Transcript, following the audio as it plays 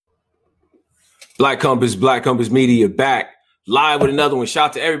Black Compass Media back live with another one. Shout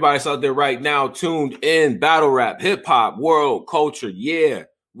out to everybody that's out there right now, tuned in. Battle rap, hip hop, world, culture. Yeah,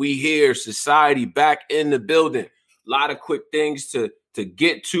 we here. Society back in the building. A lot of quick things to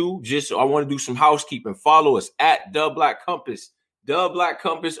get to. Just I want to do some housekeeping. Follow us at The Black Compass. The Black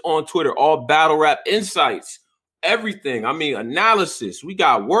Compass on Twitter. All battle rap insights, everything. I mean, analysis. We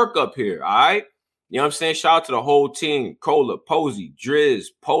got work up here. All right. You know what I'm saying? Shout out to the whole team. Cola, Posey, Driz,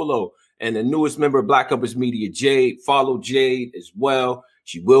 Polo, and the newest member of Black Compass Media, Jade. Follow Jade as well.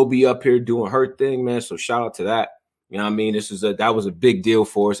 She will be up here doing her thing, man. So shout out to that. You know what I mean? That was a big deal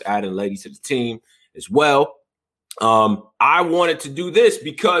for us, adding ladies to the team as well. I wanted to do this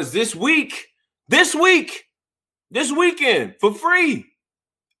because this weekend, for free,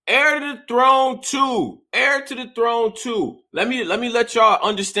 Heir to the Throne 2. Heir to the Throne 2. Let me let y'all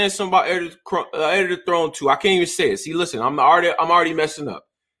understand something about Heir to the Throne 2. I can't even say it. See, listen, I'm already messing up.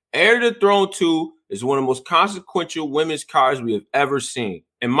 Heir to the Throne 2 is one of the most consequential women's cards we have ever seen.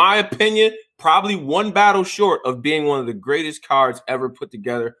 In my opinion, probably one battle short of being one of the greatest cards ever put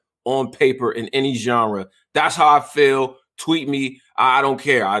together on paper in any genre. That's how I feel. Tweet me. I don't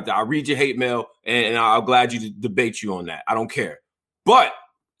care. I read your hate mail, and I'm glad you debate you on that. I don't care. But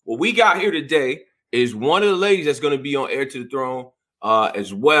what we got here today is one of the ladies that's going to be on Heir to the Throne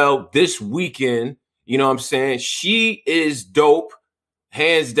as well this weekend. You know what I'm saying? She is dope.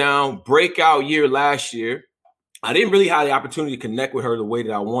 Hands down, breakout year last year. I didn't really have the opportunity to connect with her the way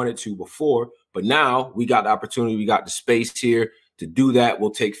that I wanted to before, but now we got the opportunity, we got the space here to do that.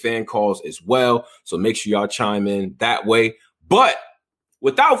 We'll take fan calls as well, so make sure y'all chime in that way. But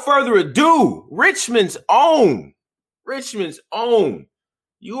without further ado, Richmond's own, URL,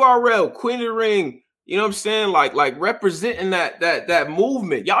 Queen of the Ring, you know what I'm saying? Like representing that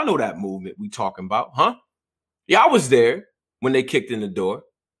movement. Y'all know that movement we talking about, huh? Yeah, I was there when they kicked in the door,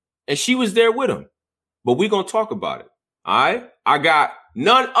 and she was there with them. But we're going to talk about it, all right? I got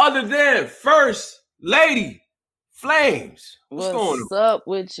none other than First Lady Flames. What's up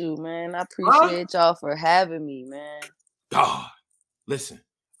with you, man? I appreciate y'all for having me, man. God, listen,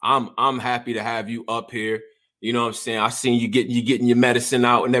 I'm happy to have you up here. You know what I'm saying? I seen you getting your medicine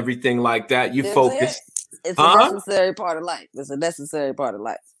out and everything like that. You focused. It's a necessary part of life. It's a necessary part of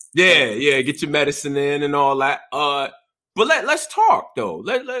life. Yeah, get your medicine in and all that. But let's talk though.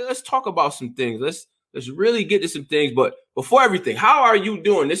 Let's talk about some things. Let's really get to some things. But before everything, how are you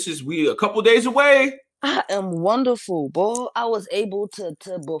doing? We a couple days away. I am wonderful, boy. I was able to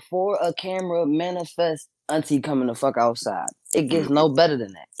before a camera manifest auntie coming the fuck outside. It gets no better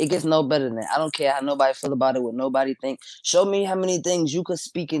than that. It gets no better than that. I don't care how nobody feel about it, what nobody think. Show me how many things you could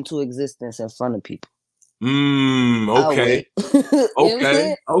speak into existence in front of people. Okay.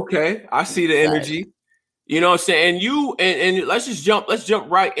 Okay. I see the energy. You know what I'm saying? And let's jump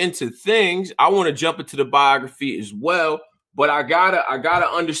right into things. I want to jump into the biography as well, but I gotta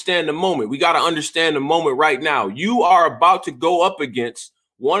understand the moment. We gotta understand the moment right now. You are about to go up against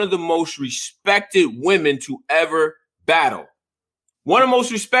one of the most respected women to ever battle. One of the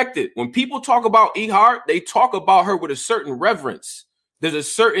most respected. When people talk about E Heart, they talk about her with a certain reverence. There's a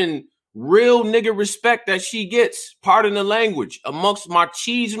certain real nigga respect that she gets, pardon the language, amongst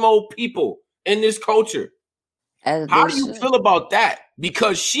machismo people in this culture. How do you feel about that?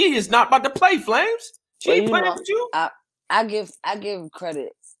 Because she is not about to play, Flames. She ain't playing with you. I give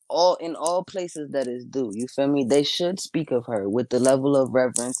credit in all places that is due. You feel me? They should speak of her with the level of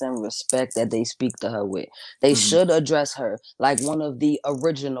reverence and respect that they speak to her with. They should address her like one of the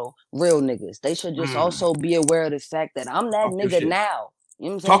original real niggas. They should just also be aware of the fact that I'm that nigga now. You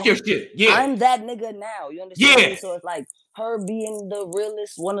know what I'm saying? Talk your shit. Yeah. I'm that nigga now. You understand me? So it's like her being the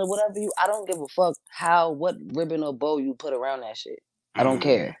realest one of whatever I don't give a fuck what ribbon or bow you put around that shit. I don't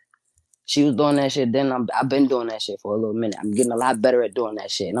care. She was doing that shit then. I've been doing that shit for a little minute. I'm getting a lot better at doing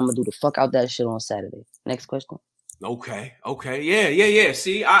that shit. And I'm gonna do the fuck out that shit on Saturday. Next question. Okay. Yeah.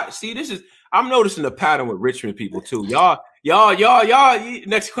 See, I'm noticing a pattern with Richmond people too. Y'all.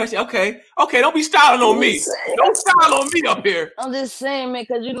 Next question. Okay. Don't be styling on me. Don't style on me up here. I'm just saying, man,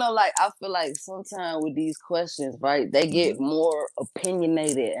 because I feel like sometimes with these questions, right, they get more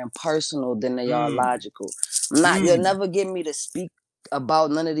opinionated and personal than they are logical. You'll never get me to speak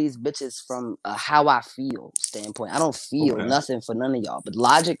about none of these bitches from a how I feel standpoint. I don't feel nothing for none of y'all, but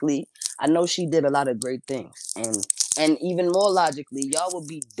logically, I know she did a lot of great things, and even more logically, y'all would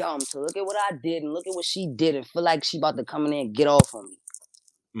be dumb to look at what I did and look at what she did and feel like she about to come in there and get off on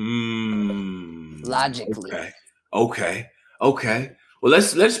me. Logically. Okay. Well,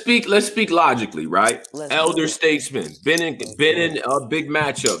 let's speak logically, right? Elder statesman, been in big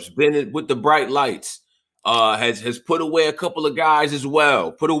matchups, been in with the bright lights. has put away a couple of guys as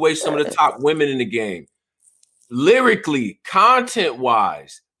well, put away some of the top women in the game. Lyrically,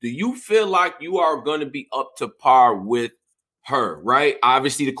 content-wise, do you feel like you are going to be up to par with her, right?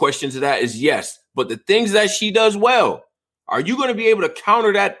 Obviously, the question to that is yes. But the things that she does well, are you going to be able to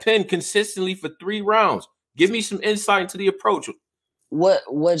counter that pin consistently for 3 rounds? Give me some insight into the approach.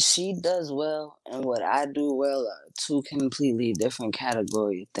 What she does well and what I do well are 2 completely different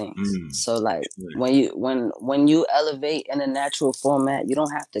category of things. So like when you elevate in a natural format, you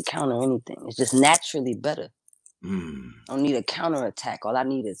don't have to counter anything. It's just naturally better. I don't need a counter attack. All I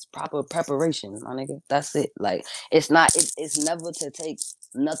need is proper preparation, my nigga. That's it. Like it's never to take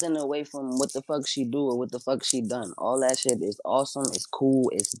nothing away from what the fuck she do or what the fuck she done. All that shit is awesome. It's cool.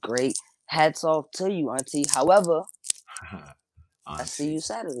 It's great. Hats off to you, auntie. However, I see you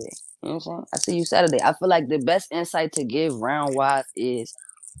Saturday. You know what I'm saying? I see you Saturday. I feel like the best insight to give round wise is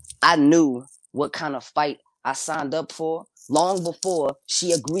I knew what kind of fight I signed up for long before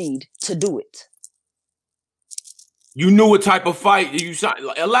she agreed to do it. You knew what type of fight you signed.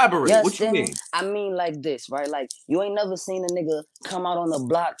 Elaborate. Yes, what you mean? I mean like this, right? Like you ain't never seen a nigga come out on the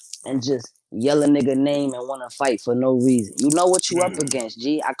block and just yell a nigga name and want to fight for no reason. You know what you up against,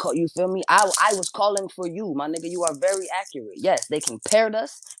 G. You feel me? I was calling for you, my nigga. You are very accurate. Yes, they compared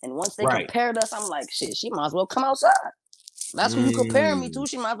us, and once they compared us, I'm like, shit, she might as well come outside. That's who you comparing me to.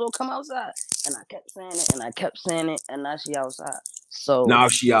 She might as well come outside. And I kept saying it, and I kept saying it, and now she outside. So now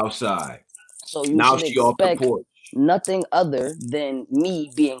she outside. So you now should she expect off the porch. Nothing other than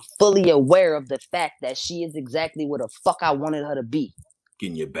me being fully aware of the fact that she is exactly what the fuck I wanted her to be.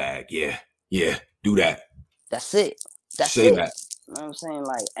 Get in your bag, yeah. Do that. That's it. Say that. You know what I'm saying?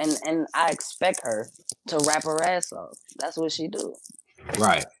 Like, and I expect her to rap her ass off. That's what she do.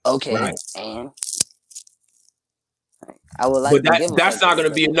 Right. Okay. Right. And I would like. But that's not going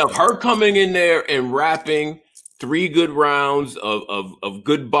to be enough. Her coming in there and rapping 3 good rounds of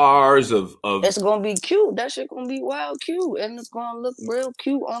good bars of. It's gonna be cute. That shit gonna be wild cute, and it's gonna look real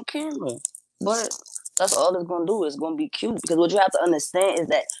cute on camera. But that's all it's gonna do. It's gonna be cute because what you have to understand is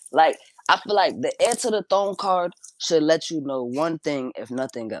that, like, I feel like the Heir to the Throne card should let you know one thing, if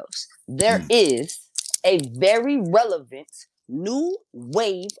nothing else. There is a very relevant new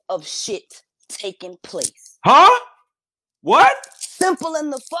wave of shit taking place. Huh? What? Simple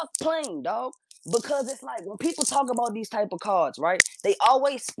in the fuck plain, dog. Because it's like when people talk about these type of cards, right? They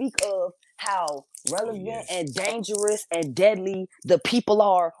always speak of how relevant and dangerous and deadly the people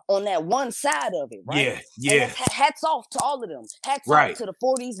are on that one side of it, right? Yeah. And hats off to all of them. Hats off to the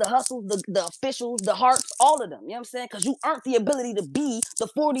 40s, the hustles, the officials, the hearts, all of them. You know what I'm saying? Because you earned the ability to be the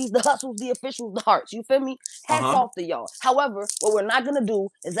 40s, the hustles, the officials, the hearts. You feel me? Hats off to y'all. However, what we're not gonna do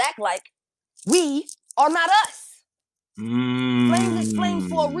is act like we are not us. Flames explained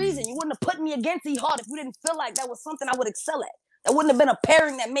for a reason. You wouldn't have put me against E-Hart if you didn't feel like that was something I would excel at. That wouldn't have been a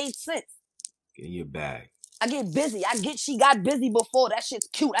pairing that made sense. Get in your bag. I get busy. She got busy before. That shit's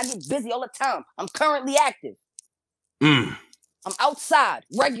cute. I get busy all the time. I'm currently active. I'm outside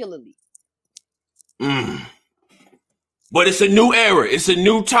regularly. But it's a new era. It's a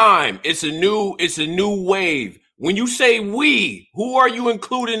new time. It's a new wave. When you say we, who are you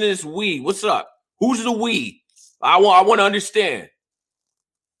including in this we? What's up? Who's the we? I want to understand.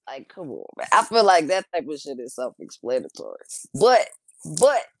 Like, come on, man. I feel like that type of shit is self-explanatory. But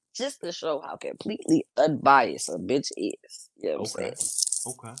just to show how completely unbiased a bitch is. You know what I'm saying?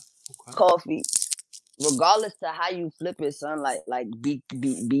 Okay. Coffee. Regardless to how you flip it, son,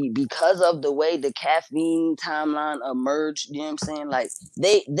 because of the way the caffeine timeline emerged, you know what I'm saying? Like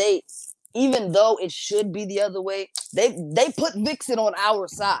they even though it should be the other way, they put Vixen on our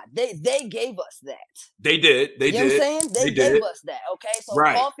side. They gave us that. They did. You know what I'm saying? They gave us that. Okay, so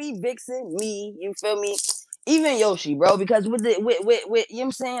Coffee, Vixen, me, you feel me? Even Yoshi, bro, because with you know what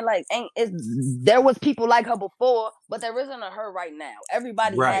I'm saying? Like, there was people like her before, but there isn't a her right now.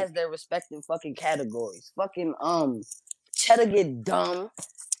 Everybody has their respective fucking categories. Fucking Cheddar get dumb.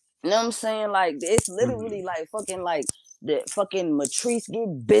 You know what I'm saying? Like, it's literally like fucking like the fucking Matrice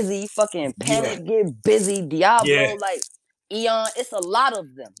get busy, fucking Panic get busy, Diablo, like Eon. It's a lot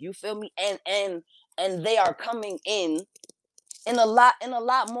of them. You feel me? And they are coming in a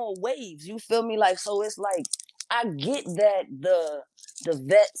lot more waves. You feel me? Like, so it's like I get that the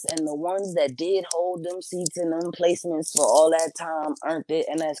vets and the ones that did hold them seats and them placements for all that time earned it,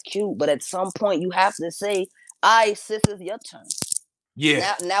 and that's cute. But at some point, you have to say, sis, it's your turn.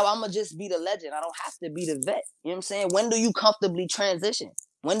 Yeah. Now I'm gonna just be the legend. I don't have to be the vet. You know what I'm saying? When do you comfortably transition?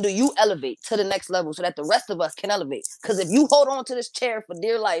 When do you elevate to the next level so that the rest of us can elevate? Because if you hold on to this chair for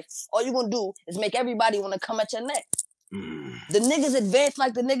dear life, all you're gonna do is make everybody want to come at your neck. The niggas advance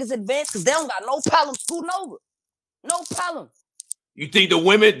like the niggas advance because they don't got no problem scooting over. No problem. You think the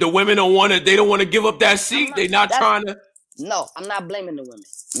women don't want to, they don't want to give up that seat? They're not trying to. No, I'm not blaming the women.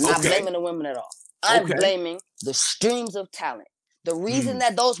 I'm not blaming the women at all. I'm blaming the streams of talent. The reason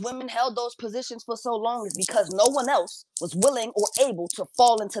that those women held those positions for so long is because no one else was willing or able to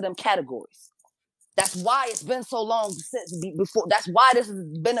fall into them categories. That's why it's been so long since before. That's why this has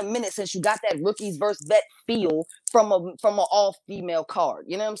been a minute since you got that rookies versus vet feel from an all female card.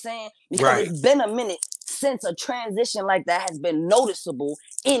 You know what I'm saying? Because it's been a minute since a transition like that has been noticeable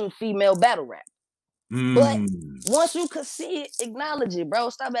in female battle rap. But once you could see it, acknowledge it, bro.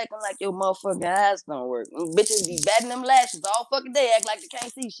 Stop acting like your motherfucking eyes don't work. Them bitches be batting them lashes all fucking day, act like they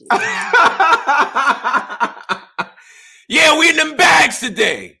can't see shit. Yeah, we in them bags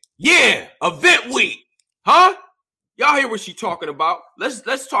today. Yeah, event week. Huh? Y'all hear what she talking about? Let's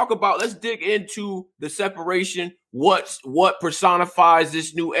dig into the separation. What personifies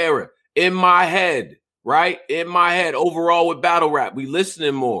this new era? In my head, right? In my head, overall with battle rap, we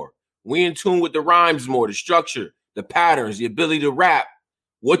listening more. We in tune with the rhymes more, the structure, the patterns, the ability to rap,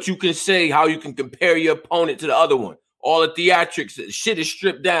 what you can say, how you can compare your opponent to the other one. All the theatrics, shit is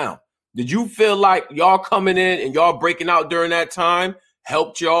stripped down. Did you feel like y'all coming in and y'all breaking out during that time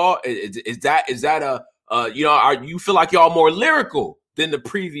helped y'all? Is that you feel like y'all more lyrical than the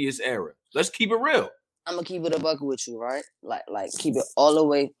previous era? Let's keep it real. I'm gonna keep it a buck with you, right? Like keep it all the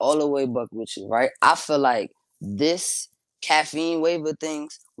way buck with you, right? I feel like this caffeine wave of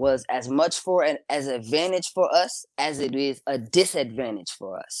things was as much for an advantage for us as it is a disadvantage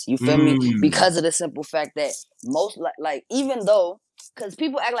for us. You feel me? Because of the simple fact that most like even though, because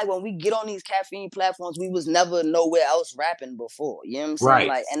people act like when we get on these caffeine platforms, we was never nowhere else rapping before. You know what I'm saying? Right.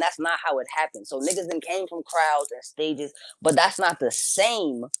 Like, and that's not how it happened. So niggas then came from crowds and stages, but that's not the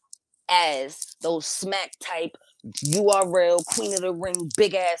same as those smack type URL Queen of the Ring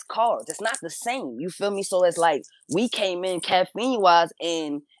big ass cards. It's not the same. You feel me? So it's like we came in caffeine wise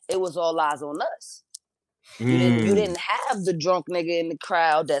and it was all eyes on us. You didn't have the drunk nigga in the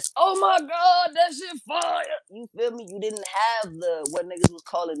crowd that's, oh my God, that shit fire. You feel me? You didn't have the what niggas was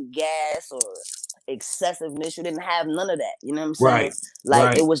calling gas or excessiveness. You didn't have none of that. You know what I'm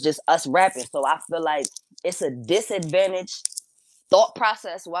saying? It was just us rapping. So I feel like it's a disadvantage thought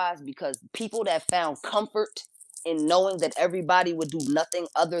process wise because people that found comfort in knowing that everybody would do nothing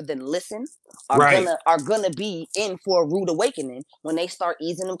other than listen are gonna be in for a rude awakening when they start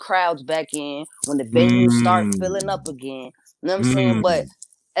easing them crowds back in, when the venues start filling up again. You know what I'm saying? But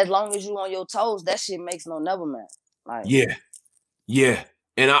as long as you on your toes, that shit makes no never man. Like, yeah.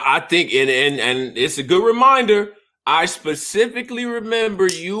 And I think and it's a good reminder. I specifically remember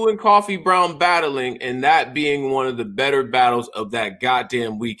you and Coffee Brown battling, and that being one of the better battles of that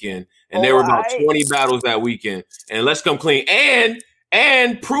goddamn weekend. And there were about 20 battles that weekend. And let's come clean.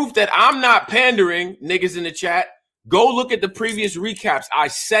 And proof that I'm not pandering, niggas in the chat. Go look at the previous recaps. I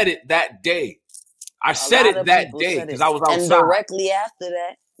said it that day. I said it that day because I was outside. And directly after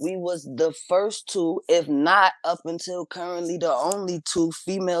that, we was the first two, if not up until currently the only two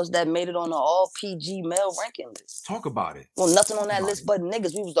females that made it on the all PG male ranking list. Talk about it. Well, nothing on that list but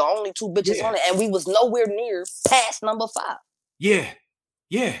niggas. We was the only two bitches on it, and we was nowhere near past number 5. Yeah.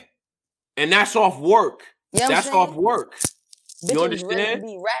 And that's off work. You know that's off work. Bitches you understand?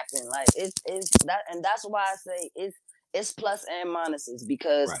 Really be rapping like it's that, and that's why I say it's plus and minuses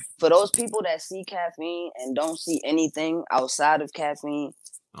because for those people that see caffeine and don't see anything outside of caffeine.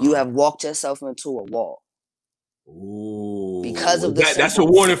 You have walked yourself into a wall. Ooh. Because of the that's a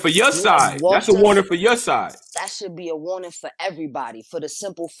warning for your side. That's a warning for your side. That should be a warning for everybody for the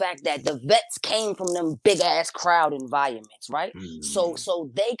simple fact that the vets came from them big ass crowd environments, right?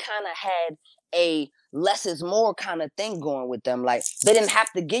 So they kind of had a less is more kind of thing going with them. Like they didn't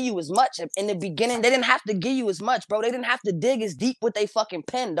have to give you as much in the beginning. They didn't have to give you as much, bro. They didn't have to dig as deep with they fucking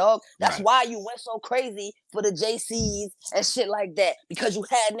pen, dog. That's why you went so crazy for the JCs and shit like that because you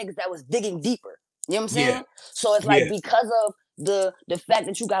had niggas that was digging deeper. You know what I'm saying? Yeah. So it's like because of the fact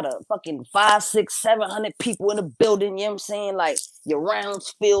that you got a fucking 500, 600, 700 people in the building, you know what I'm saying? Like your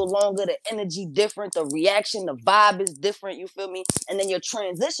rounds feel longer, the energy different, the reaction, the vibe is different, you feel me? And then you're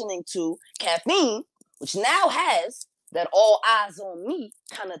transitioning to caffeine, which now has that all eyes on me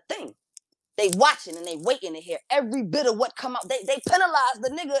kind of thing. They watching and they waiting to hear every bit of what come out. They penalized the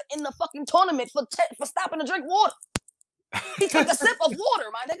nigga in the fucking tournament for stopping to drink water. He took a sip of water,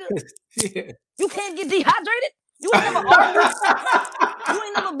 my nigga. You can't get dehydrated. You ain't never argued. You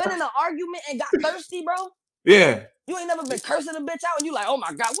ain't never been in an argument and got thirsty, bro. Yeah. You ain't never been cursing a bitch out and you like, oh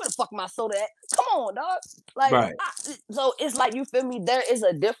my God, where the fuck my soda at? Come on, dog. Like, so it's like, you feel me? There is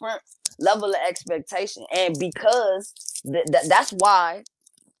a different level of expectation. And because that's why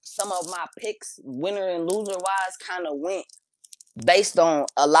some of my picks, winner and loser wise, kind of went based on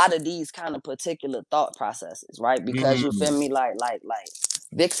a lot of these kind of particular thought processes, right? Because you feel me, like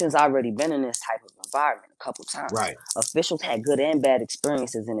Vixen's already been in this type of environment a couple times. Right. Officials had good and bad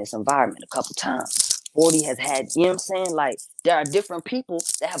experiences in this environment a couple times. 40 has had, you know what I'm saying? Like, there are different people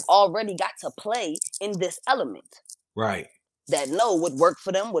that have already got to play in this element. Right. That know what worked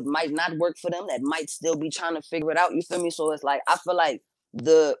for them, what might not work for them, that might still be trying to figure it out. You feel me? So it's like, I feel like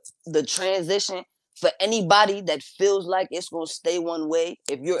the transition for anybody that feels like it's gonna stay one way,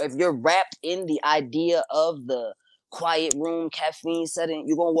 if you're wrapped in the idea of the quiet room caffeine setting,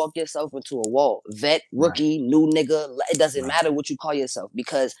 you're gonna walk yourself into a wall. Vet, rookie, new nigga, it doesn't matter what you call yourself,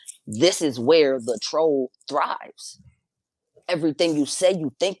 because this is where the troll thrives. Everything you say,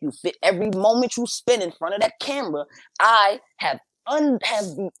 you think, you fit, every moment you spend in front of that camera, I have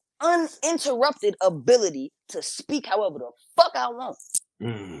the uninterrupted ability to speak however the fuck I want.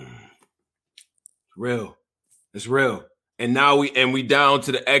 Real. It's real. And now we down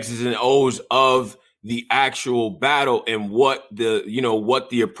to the X's and O's of the actual battle and what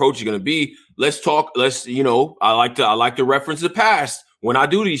the approach is going to be. Let's talk. I like to reference the past when I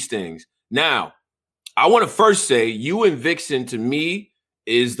do these things. Now, I want to first say you and Vixen to me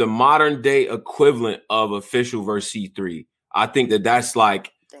is the modern day equivalent of Official versus C3. I think that's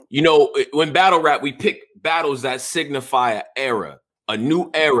like, when battle rap, we pick battles that signify an era, a new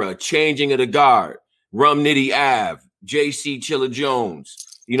era, changing of the guard. Rum Nitty Ave, JC Chilla Jones,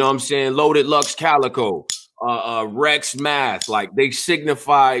 you know what I'm saying? Loaded Lux Calico, Rex Math, like they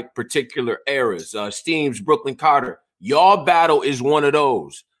signify particular eras. Steams, Brooklyn Carter. Y'all battle is one of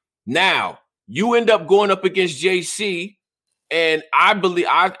those. Now, you end up going up against JC, and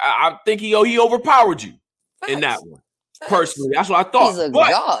I think he overpowered you in that one. Personally, that's what I thought. He's a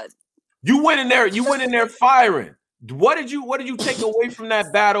god. You went in there firing. What did you take away from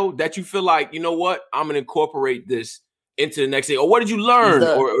that battle that you feel like, you know what, I'm gonna incorporate this into the next day? Or what did you learn?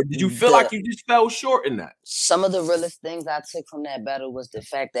 Or did you feel like you just fell short in that? Some of the realest things I took from that battle was the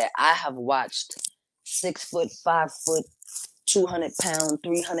fact that I have watched 6 foot, 5 foot, 200 pound,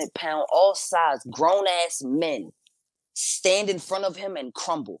 300 pound, all size, grown ass men stand in front of him and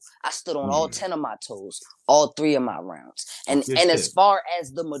crumble. I stood on all 10 of my toes, all 3 of my rounds. And as far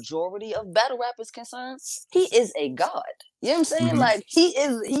as the majority of battle rap is concerned, he is a god. You know what I'm saying? Like, he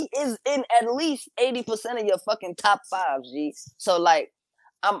is in at least 80% of your fucking top 5, G. So like,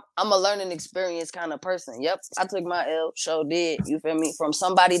 I'm a learning experience kind of person. Yep, I took my L, sure did. You feel me? From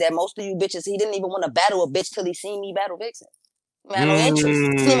somebody that most of you bitches, he didn't even want to battle a bitch till he seen me battle Vixen. I had no interest.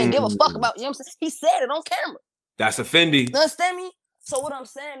 He didn't even give a fuck about, you know what I'm saying? He said it on camera. That's offending. You understand me? So what I'm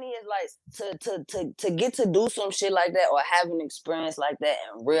saying is, like, to get to do some shit like that or have an experience like that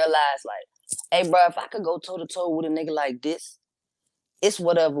and realize, like, hey, bro, if I could go toe to toe with a nigga like this, it's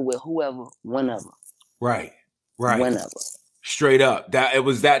whatever with whoever, whenever. Right. Whenever. Straight up. That it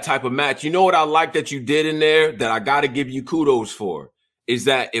was that type of match. You know what I like that you did in there that I got to give you kudos for is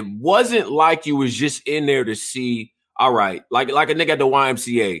that it wasn't like you was just in there to see, all right, like a nigga at the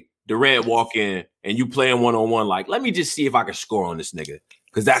YMCA, Durant walk in and you playing one-on-one, like, let me just see if I can score on this nigga.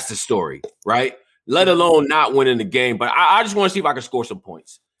 Because that's the story, right? Let alone not winning the game. But I just want to see if I can score some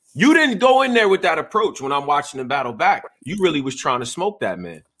points. You didn't go in there with that approach when I'm watching the battle back. You really was trying to smoke that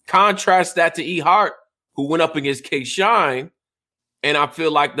man. Contrast that to E Hart, who went up against K Shine, and I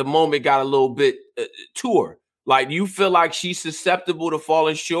feel like the moment got a little bit to her. Like, you feel like she's susceptible to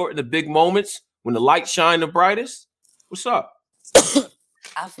falling short in the big moments when the light shine the brightest? What's up?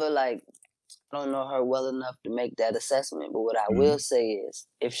 I feel like I don't know her well enough to make that assessment, but what I will say is,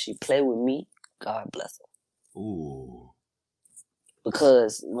 if she play with me, God bless her. Ooh.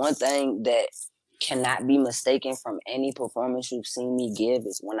 Because one thing that cannot be mistaken from any performance you've seen me give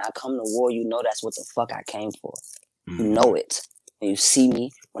is when I come to war, you know that's what the fuck I came for. You know it. And you see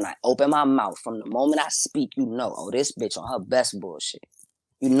me, when I open my mouth, from the moment I speak, you know, oh, this bitch on her best bullshit.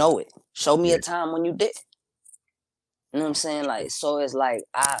 You know it. Show me a time when you did. You know what I'm saying? Like, so it's like,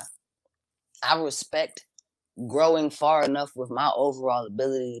 I respect growing far enough with my overall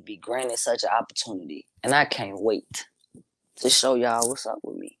ability to be granted such an opportunity. And I can't wait to show y'all what's up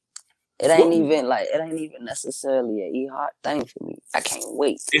with me. It ain't even necessarily an E Hart thing for me. I can't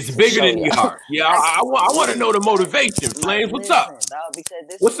wait. It's bigger than E Hart. Yeah, I want to know the motivation. Flames, what's up? Dog,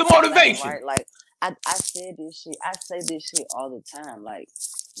 because what's the motivation? Right? Like, I say this shit all the time. Like,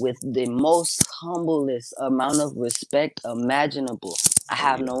 with the most humblest amount of respect imaginable. I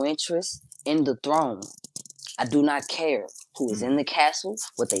have no interest in the throne. I do not care who is in the castle,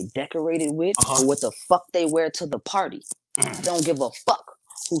 what they decorated with, or what the fuck they wear to the party. I don't give a fuck.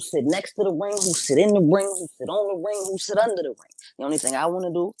 who sit next to the ring, who sit in the ring, who sit on the ring, who sit under the ring. The only thing I want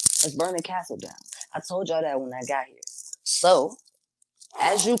to do is burn the castle down. I told y'all that when I got here. So,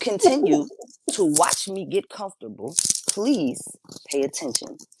 as you continue to watch me get comfortable, please pay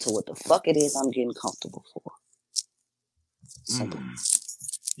attention to what the fuck it is I'm getting comfortable for. Simple.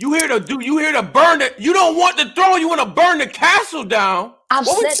 You here to burn it? You don't want the throne. You want to burn the castle down.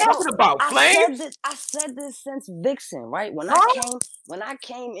 What we talking about, Flames? I said this since Vixen, right? When I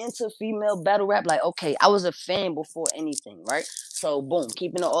came into female battle rap, like, okay, I was a fan before anything, right? So boom,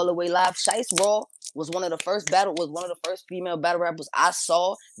 keeping it all the way live. Shice Raw was one of the first female battle rappers I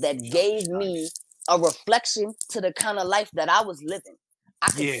saw that gave me a reflection to the kind of life that I was living. I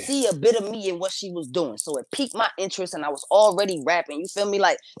could see a bit of me in what she was doing. So it piqued my interest and I was already rapping. You feel me?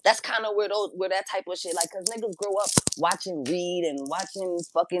 Like, that's kind of where that type of shit, like, cause niggas grow up watching Reed and watching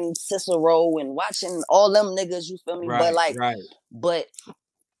fucking Cicero and watching all them niggas, you feel me? Right, but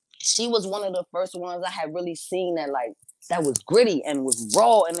she was one of the first ones I had really seen that was gritty and was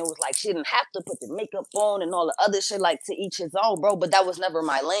raw, and it was like she didn't have to put the makeup on and all the other shit, like, to each his own, bro. But that was never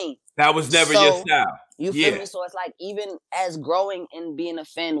my lane. That was never your style. You feel me? So it's like, even as growing and being a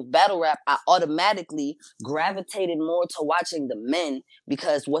fan of battle rap, I automatically gravitated more to watching the men,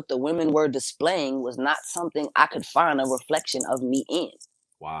 because what the women were displaying was not something I could find a reflection of me in.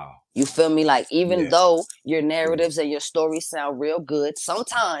 Wow. You feel me? Like, even though your narratives and your stories sound real good,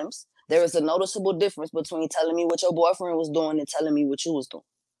 sometimes there is a noticeable difference between telling me what your boyfriend was doing and telling me what you was doing.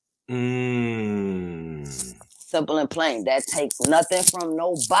 Simple and plain. That takes nothing from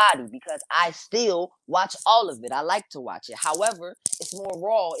nobody, because I still watch all of it. I like to watch it. However, it's more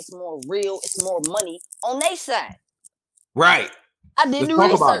raw, it's more real, it's more money on their side. Right. I did the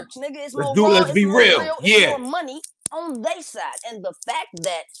research, nigga. It's more raw, let's be real. It's more money on their side. And the fact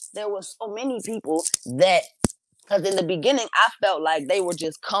that there were so many people that, because in the beginning, I felt like they were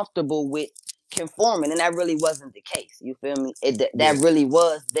just comfortable with conforming, and that really wasn't the case. You feel me? That really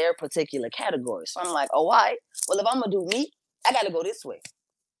was their particular category. So I'm like, oh, all right. Well, if I'm going to do me, I got to go this way.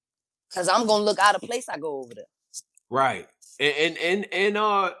 Because I'm going to look out of place, I go over there. Right. And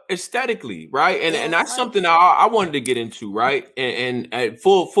aesthetically, right? And that's something I wanted to get into, right? And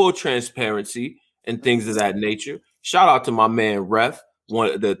full transparency and things of that nature. Shout out to my man, Ref.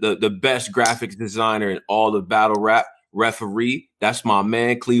 One of the best graphics designer in all of battle rap, Referee. That's my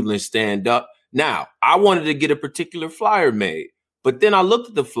man, Cleveland Stand Up. Now, I wanted to get a particular flyer made, but then I looked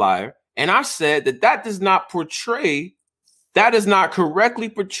at the flyer and I said that does not correctly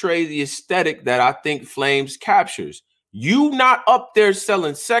portray the aesthetic that I think Flames captures. You not up there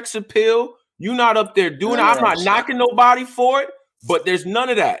selling sex appeal. You not up there doing it. I'm not knocking nobody for it, but there's none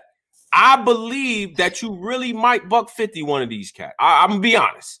of that. I believe that you really might buck 50 one of these cats. I'm going to be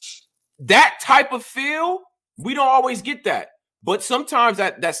honest. That type of feel, we don't always get that. But sometimes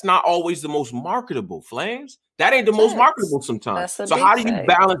that's not always the most marketable, Flames. That ain't the most marketable sometimes. So how do you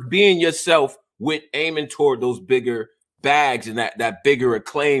balance being yourself with aiming toward those bigger bags and that bigger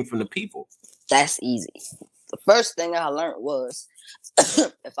acclaim from the people? That's easy. The first thing I learned was,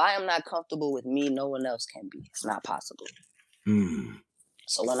 if I am not comfortable with me, no one else can be. It's not possible.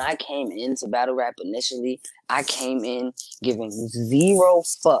 So when I came into battle rap initially, I came in giving zero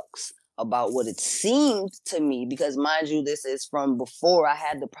fucks about what it seemed to me, because mind you, this is from before I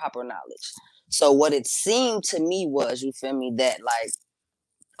had the proper knowledge. So what it seemed to me was, you feel me, that like,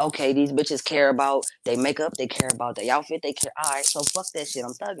 okay, these bitches care about their makeup, they care about their outfit, they care. All right, so fuck that shit.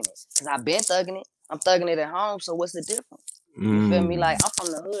 I'm thugging it. Because I've been thugging it. I'm thugging it at home, so what's the difference? You feel me? Like, I'm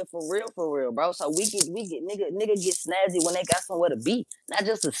from the hood for real, bro. So we get nigga get snazzy when they got somewhere to be. Not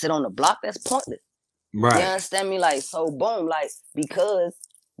just to sit on the block. That's pointless. Right. You understand me? Like, so boom, like, because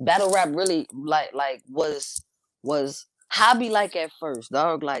battle rap really like was hobby like at first,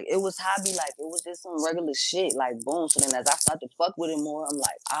 dog. Like, it was hobby, like it was just some regular shit. Like, boom. So then as I start to fuck with it more, I'm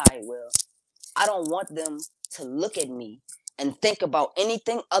like, all right, well, I don't want them to look at me and think about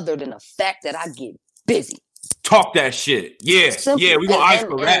anything other than the fact that I get busy. Talk that shit. Yeah. Simple. Yeah, we gonna ice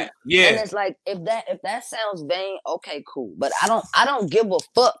for that. Yeah. And it's like, if that sounds vain, okay, cool. But I don't give a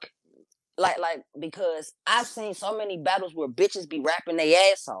fuck. Like, because I've seen so many battles where bitches be rapping their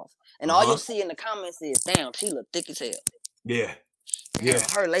ass off. And all you see in the comments is, damn, she look thick as hell. Yeah. Damn,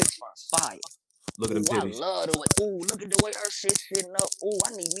 her lace front fire. Look at them titties. I love the way, look at the way her shit's fitting up.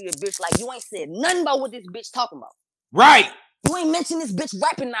 I need me a bitch. Like, you ain't said nothing about what this bitch talking about. Right. You ain't mentioned this bitch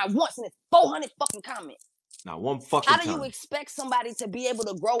rapping not once in 400 fucking comments. Not one fucking time. How do you expect somebody to be able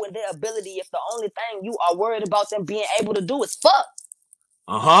to grow in their ability if the only thing you are worried about them being able to do is fuck?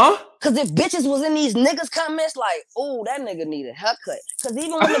 Because if bitches was in these niggas comments like, that nigga need a haircut. Because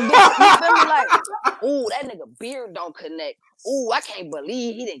even when the bitch, you feel me, like, Ooh, that nigga beard don't connect. Ooh, I can't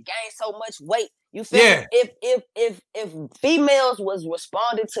believe he didn't gain so much weight. You feel me? If females was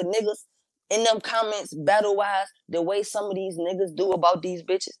responding to niggas in them comments battle wise the way some of these niggas do about these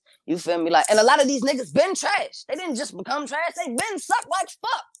bitches, you feel me? Like, and a lot of these niggas been trash. They didn't just become trash. They been sucked like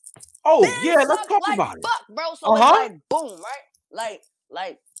fuck. Oh yeah, let's talk like about it. Fuck, bro. So it's like boom, right?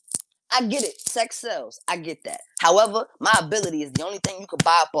 Like I get it. Sex sells. I get that. However, my ability is the only thing you could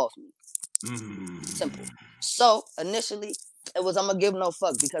buy up off me. Simple. So initially, it was I'm gonna give no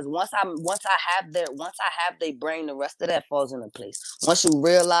fuck because once I have their brain, the rest of that falls into place. Once you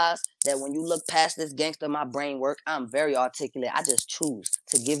realize that when you look past this gangster, my brain work, I'm very articulate. I just choose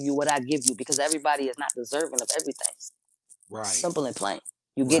to give you what I give you because everybody is not deserving of everything. Right. Simple and plain.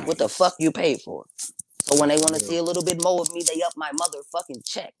 You get what the fuck you paid for. So when they want to see a little bit more of me, they up my motherfucking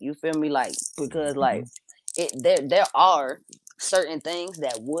check. You feel me? Like, because like there are certain things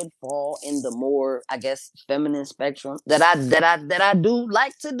that would fall in the more, I guess, feminine spectrum that I do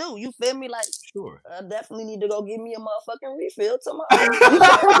like to do. You feel me? Like, sure, I definitely need to go give me a motherfucking refill tomorrow.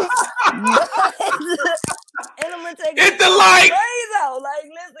 And I'm gonna take hit the like, out. Like,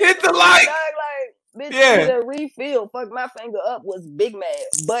 listen, hit the like, bitch, need a refill. Fuck my finger up was big mad,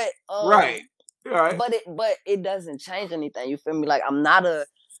 but right. But it doesn't change anything. You feel me? Like, I'm not a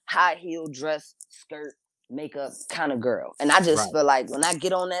high heel dress, skirt, makeup kind of girl. And I just feel like when I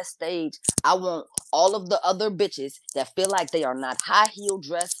get on that stage, I want all of the other bitches that feel like they are not high heel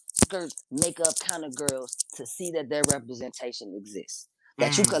dress, skirt, makeup kind of girls to see that their representation exists.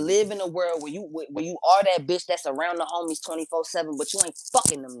 That you could live in a world where you are that bitch that's around the homies 24/7, but you ain't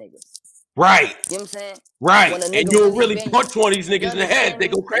fucking them niggas. Right. You know what I'm saying? Right. And you'll really punch one of these niggas in the head. They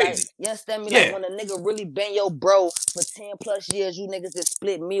go crazy. Like, you understand me? Like, when a nigga really been your bro for 10 plus years, you niggas just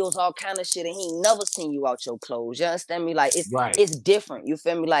split meals, all kind of shit, and he ain't never seen you out your clothes. You understand me? Like, it's different. You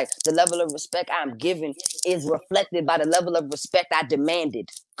feel me? Like, the level of respect I'm giving is reflected by the level of respect I demanded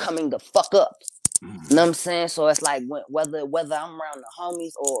coming the fuck up. You know what I'm saying? So it's like whether I'm around the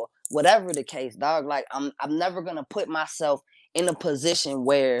homies or whatever the case, dog, like I'm never gonna put myself in a position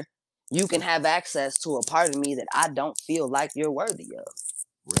where you can have access to a part of me that I don't feel like you're worthy of.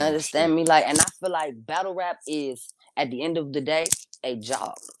 You understand me? Like, and I feel like battle rap is, at the end of the day, a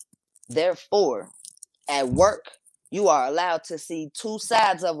job. Therefore, at work, you are allowed to see two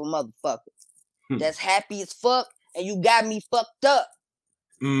sides of a motherfucker. That's happy as fuck, and you got me fucked up.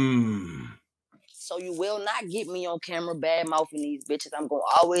 So you will not get me on camera bad mouthing these bitches. I'm gonna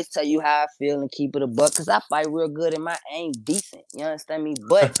always tell you how I feel and keep it a buck, cause I fight real good and my aim decent. You understand me?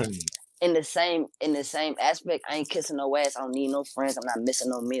 But in the same aspect, I ain't kissing no ass. I don't need no friends. I'm not missing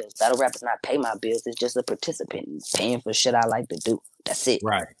no meals. Battle rap does not pay my bills. It's just a participant paying for shit I like to do. That's it.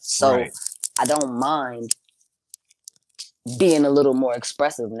 Right. So I don't mind being a little more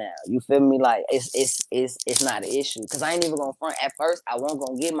expressive now. You feel me? Like, it's not an issue. Cause I ain't even gonna front. At first, I wasn't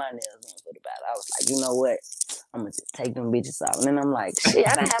gonna get my nails done for the battle. I was like, you know what? I'm gonna just take them bitches out. And then I'm like, shit,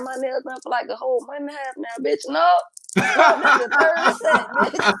 I done had my nails done for like a whole month and a half now, bitch. No, this the third set,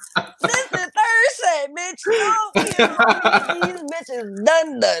 bitch. This the third set, bitch. No, these bitches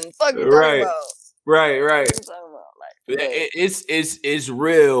done. Fuck you talking about? Right. What you talking about? It's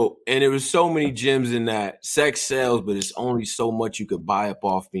real, and there was so many gems in that. Sex sells, but it's only so much you could buy up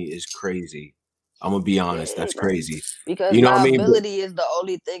off me. Is crazy. I'm gonna be honest. That's crazy. Because you know my what I mean? ability is the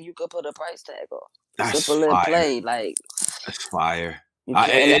only thing you could put a price tag on. That's simple and play. Like, that's fire.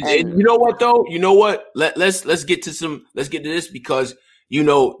 And you know what though? You know what? Let's get to this because you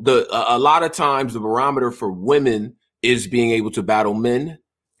know a lot of times the barometer for women is being able to battle men.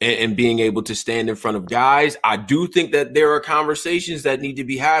 And being able to stand in front of guys. I do think that there are conversations that need to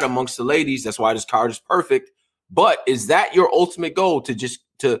be had amongst the ladies. That's why this card is perfect. But is that your ultimate goal, to just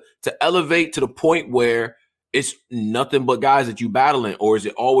to elevate to the point where it's nothing but guys that you battling? Or is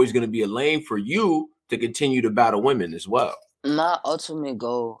it always going to be a lane for you to continue to battle women as well? My ultimate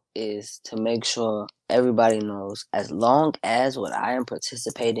goal is to make sure everybody knows, as long as what I am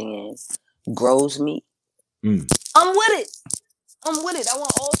participating in grows me, I'm with it. I'm with it. I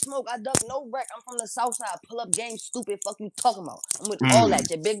want all smoke. I duck no wreck. I'm from the south side. Pull up game, stupid. Fuck you talking about. I'm with all that.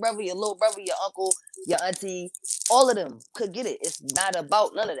 Your big brother, your little brother, your uncle, your auntie, all of them could get it. It's not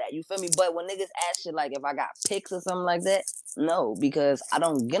about none of that. You feel me? But when niggas ask shit like if I got pics or something like that, no, because I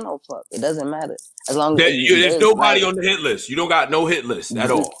don't get no fuck. It doesn't matter. As long as there's nobody on the hit list. You don't got no hit list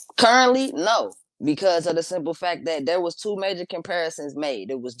at all. Currently, no. Because of the simple fact that there was two major comparisons made.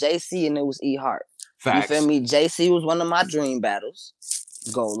 It was JC and it was E Hart. Facts. You feel me? JC was one of my dream battles.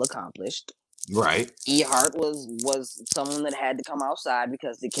 Goal accomplished. Right. E Hart was someone that had to come outside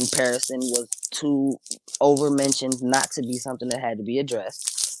because the comparison was too over mentioned not to be something that had to be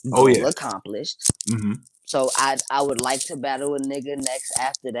addressed. Goal accomplished. Mm-hmm. So I would like to battle a nigga next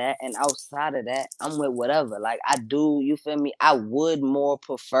after that, and outside of that, I'm with whatever. Like I do, you feel me? I would more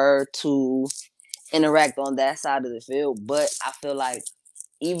prefer to interact on that side of the field, but I feel like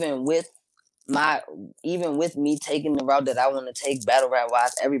even with my even with me taking the route that I want to take battle rap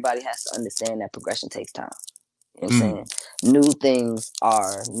wise, everybody has to understand that progression takes time. You know what I'm saying? New things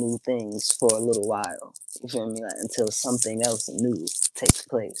are new things for a little while. You feel me? Like until something else new takes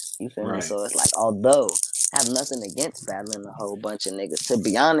place. You feel me? So it's like, although I have nothing against battling a whole bunch of niggas, to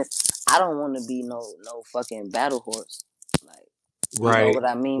be honest, I don't want to be no fucking battle horse. Like, you know what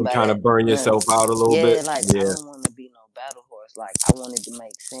I mean by kind that? of burn yourself out a little bit. Like I don't want to be no battle horse. Like I want it to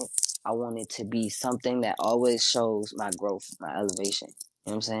make sense. I want it to be something that always shows my growth, my elevation.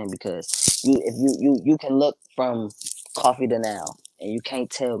 You know what I'm saying? Because if you can look from coffee to now, and you can't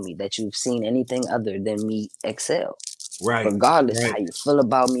tell me that you've seen anything other than me excel. Right. Regardless how you feel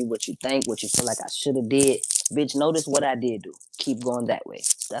about me, what you think, what you feel like I should have did. Bitch, notice what I did do. Keep going that way.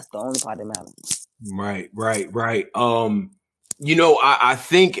 That's the only part that matters. Right. You know, I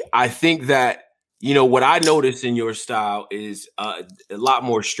think that, you know, what I noticed in your style is a lot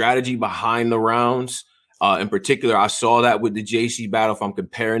more strategy behind the rounds. In particular, I saw that with the JC battle. If I'm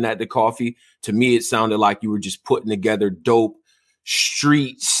comparing that to Coffee, to me, it sounded like you were just putting together dope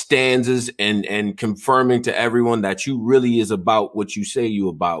street stanzas and confirming to everyone that you really is about what you say you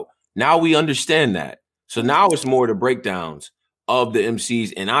about. Now we understand that. So now it's more the breakdowns of the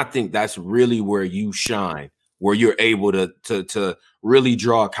MCs, and I think that's really where you shine, where you're able to really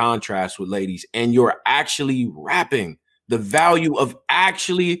draw a contrast with ladies, and you're actually rapping. The value of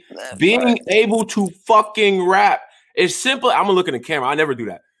actually being able to fucking rap. It's simple. I'm gonna look in the camera. I never do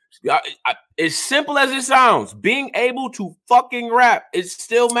that. As simple as it sounds, being able to fucking rap, it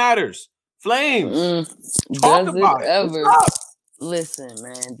still matters. Flames, talk about it. Ever? Listen,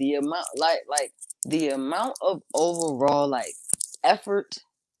 man, the amount, like the amount of overall like effort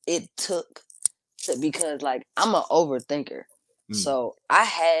it took to, because like I'm an overthinker, so I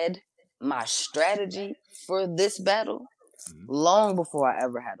had my strategy for this battle long before I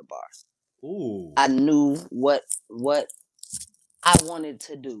ever had a bar. Ooh. I knew what I wanted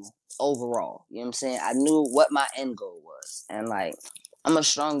to do overall. You know what I'm saying? I knew what my end goal was. And like I'm a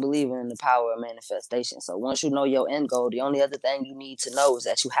strong believer in the power of manifestation. So once you know your end goal, the only other thing you need to know is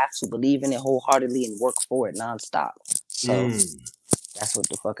that you have to believe in it wholeheartedly and work for it nonstop. So that's what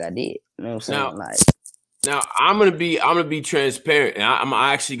the fuck I did. You know what I'm saying? Now I'm gonna be transparent, and I'm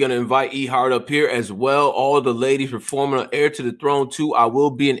actually gonna invite E Hart up here as well. All the ladies performing on Heir to the Throne too. I will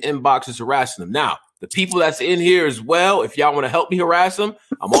be in inboxes harassing them. Now the people that's in here as well, if y'all want to help me harass them,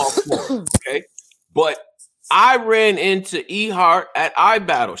 I'm all for it. Okay, but I ran into E Hart at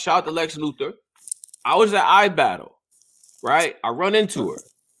iBattle. Shout out to Lex Luthor. I was at iBattle, right? I run into her.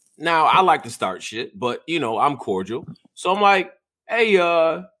 Now I like to start shit, but you know I'm cordial, so I'm like, hey,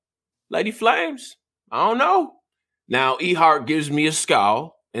 Lady Flames. I don't know. Now, E-Hart gives me a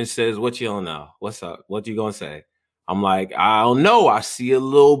scowl and says, what you don't know? What's up? What you gonna say? I'm like, I don't know. I see a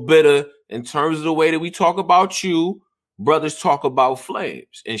little bit of, in terms of the way that we talk about you, brothers talk about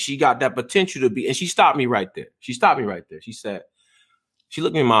Flames. And she got that potential to be, and she stopped me right there. She said, she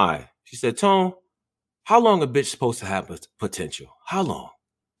looked me in my eye. She said, Tone, how long a bitch supposed to have potential? How long?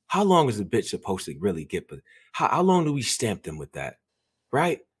 How long is a bitch supposed to really get, how long do we stamp them with that?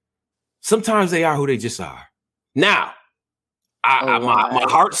 Right? Sometimes they are who they just are. Now, my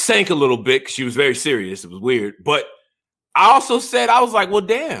heart sank a little bit because she was very serious. It was weird. But I also said, I was like, well,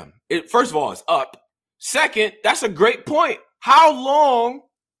 damn. First of all, it's up. Second, that's a great point. How long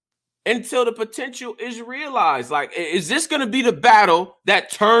until the potential is realized? Like, is this going to be the battle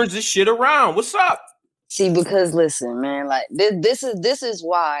that turns this shit around? What's up? See, because listen, man, like this is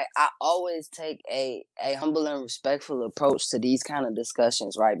why I always take a humble and respectful approach to these kind of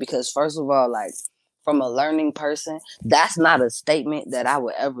discussions, right? Because first of all, like from a learning person, that's not a statement that I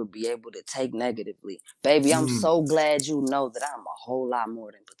would ever be able to take negatively. Baby, I'm so glad you know that I'm a whole lot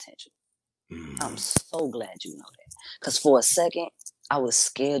more than potential. I'm so glad you know that. Because for a second, I was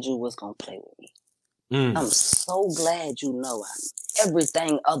scared you was gonna play with me. I'm so glad you know I'm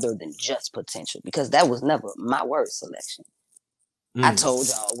everything other than just potential, because that was never my word selection. I told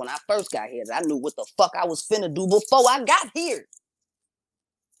y'all when I first got here that I knew what the fuck I was finna do before I got here.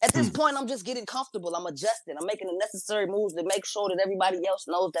 At this point, I'm just getting comfortable. I'm adjusting. I'm making the necessary moves to make sure that everybody else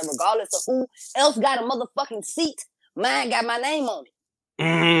knows that regardless of who else got a motherfucking seat, mine got my name on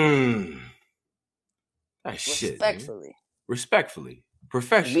it. That's respectfully. Shit, respectfully.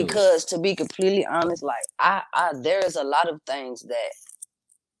 Professionally. Because to be completely honest, like I there is a lot of things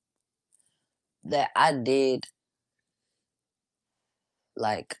that I did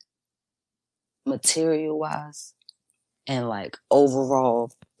like material wise and like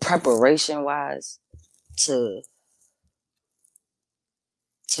overall preparation wise to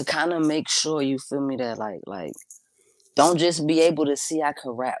kind of make sure, you feel me, that like don't just be able to see I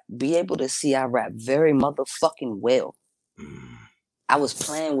can rap, be able to see I rap very motherfucking well. I was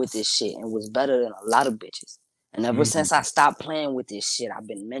playing with this shit and was better than a lot of bitches. And ever since I stopped playing with this shit, I've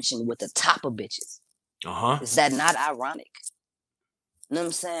been mentioned with the top of bitches. Is that not ironic? You know what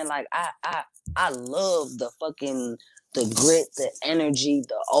I'm saying? Like I love the fucking the grit, the energy,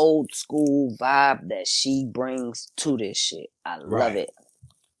 the old school vibe that she brings to this shit. I love it.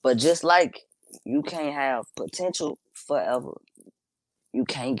 But just like you can't have potential forever, you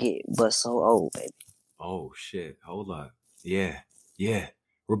can't get but so old, baby. Oh shit! Hold up. Yeah.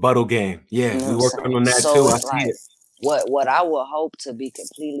 Rebuttal game. Yeah, You know we what working I'm on that saying? too. So I it's see like it. what I would hope, to be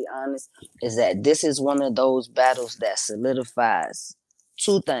completely honest, is that this is one of those battles that solidifies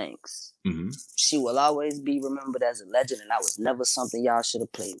two things. She will always be remembered as a legend, and that was never something y'all should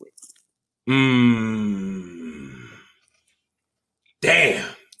have played with. Damn.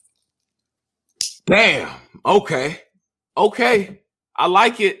 Okay. I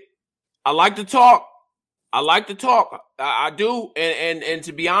like it. I like to talk. I do. And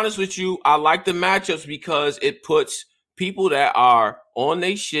to be honest with you, I like the matchups because it puts people that are on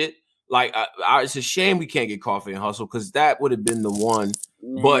their shit. Like, it's a shame we can't get Coffee and Hustle because that would have been the one.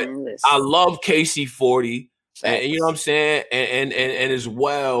 Man, but listen. I love KC40, and you know what I'm Facts. saying, and as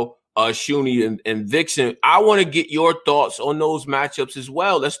well, Shuni and Vixen. I want to get your thoughts on those matchups as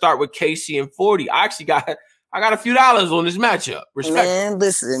well. Let's start with KC and 40. I got a few dollars on this matchup. Respect. Man,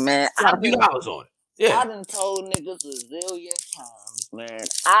 listen, man. I got a few dollars on it. Yeah. I done told niggas a zillion times, man.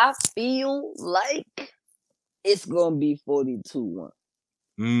 I feel like it's gonna be 42-1.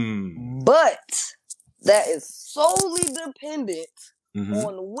 But that is solely dependent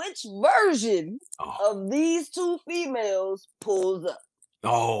on which version of these two females pulls up.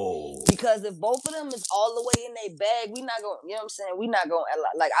 Because if both of them is all the way in their bag, we not gonna, you know what I'm saying? We not gonna,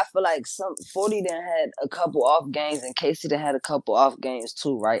 like, I feel like 40 done had a couple off games and Casey done had a couple off games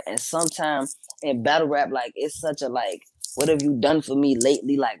too, right? And sometimes in battle rap, like, it's such a, like, what have you done for me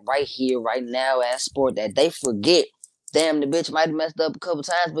lately? Like, right here, right now, as sport, that they forget. Damn, the bitch might have messed up a couple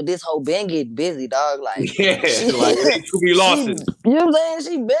times, but this whole been getting busy, dog. Like, she, like, it ain't too many losses. You know what I'm saying?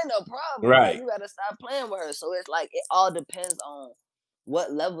 She been a problem. Right. Like, you gotta stop playing with her. So it's like, it all depends on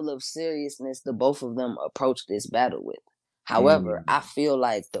what level of seriousness the both of them approach this battle with. However, I feel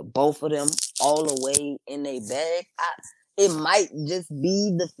like the both of them all the way in their bag, it might just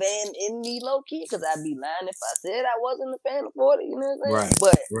be the fan in me low key, because I'd be lying if I said I wasn't a fan of 40, you know what I'm saying?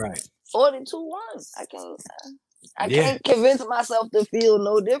 But 42-1, I can't convince myself to feel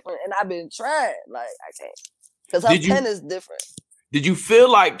no different, and I've been trying. Like, I can't, because her pen is different. Did you feel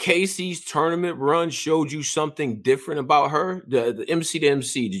like Casey's tournament run showed you something different about her? The MC to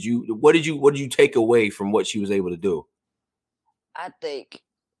MC, what did you take away from what she was able to do? I think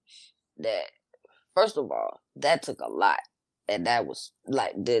that, first of all, that took a lot. And that was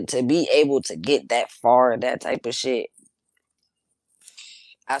like, to be able to get that far and that type of shit,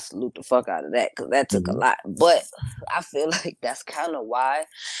 I salute the fuck out of that, because that took a lot. But I feel like that's kind of why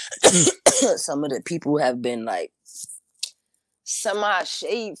some of the people have been like semi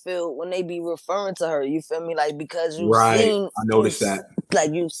shade filled when they be referring to her. You feel me? Like, because you've seen, I noticed that.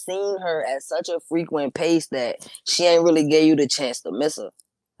 Like, you've seen her at such a frequent pace that she ain't really gave you the chance to miss her.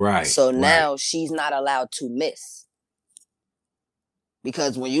 Right. So now she's not allowed to miss.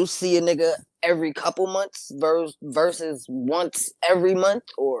 Because when you see a nigga every couple months versus once every month,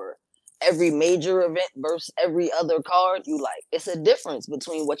 or every major event versus every other card, you like, it's a difference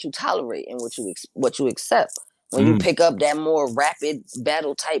between what you tolerate and what you accept. When you pick up that more rapid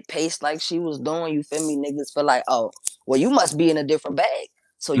battle type pace like she was doing, you feel me? Niggas feel like, oh, well, you must be in a different bag.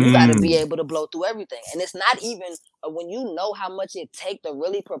 So you got to be able to blow through everything. And it's not even, when you know how much it take to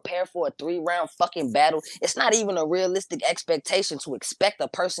really prepare for a 3-round fucking battle, it's not even a realistic expectation to expect a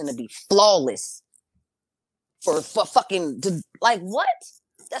person to be flawless for fucking, like, what?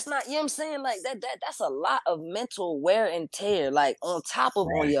 That's not, you know what I'm saying? Like, that's a lot of mental wear and tear, like, on top of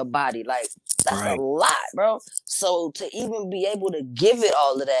on your body. Like, that's a lot, bro. So to even be able to give it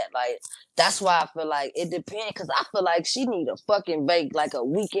all of that, like, that's why I feel like it depends, because I feel like she need a fucking like a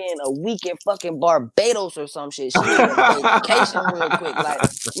weekend fucking Barbados or some shit. She need a vacation real quick. Like,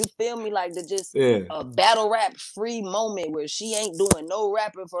 you feel me? Like, just a battle rap free moment where she ain't doing no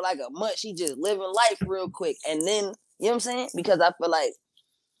rapping for like a month. She just living life real quick. And then, you know what I'm saying? Because I feel like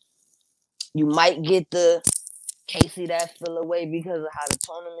you might get the Casey that fell away because of how the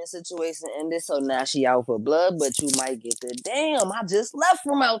tournament situation ended. So now she out for blood, but you might get the damn. I just left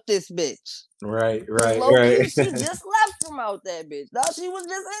from out this bitch. Right. Low-key, she just left from out that bitch. No, she was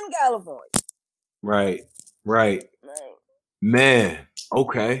just in California. Right. Man.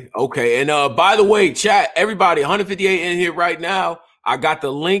 Okay. And by the way, chat, everybody, 158 in here right now. I got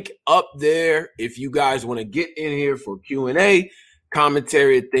the link up there if you guys want to get in here for Q&A,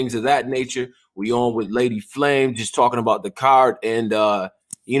 commentary, things of that nature. We on with Lady Flame, just talking about the card. And,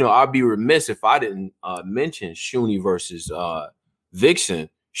 I'd be remiss if I didn't mention Shuni versus Vixen.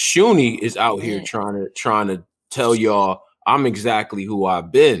 Shuni is out here trying to tell y'all I'm exactly who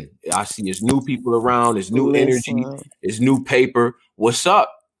I've been. I see his new people around, his new energy, his new paper. What's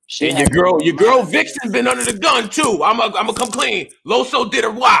up? And your girl Vixen been under the gun too. I'm gonna come clean. Loso did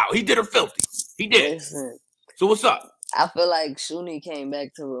her wild. He did her filthy. He did. Listen, so what's up? I feel like Shuni came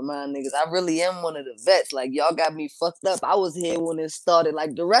back to remind niggas I really am one of the vets. Like, y'all got me fucked up. I was here when it started,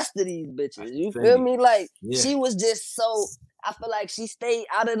 like the rest of these bitches. You feel me? Like, she was just so... I feel like she stayed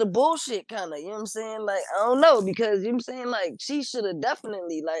out of the bullshit, kind of. You know what I'm saying? Like, I don't know, because, you know what I'm saying? Like, she should have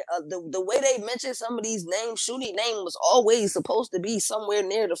definitely, like, the way they mentioned some of these names, Shuni name was always supposed to be somewhere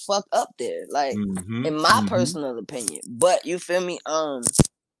near the fuck up there. Like, in my personal opinion. But, you feel me? I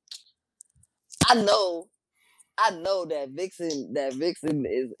know that Vixen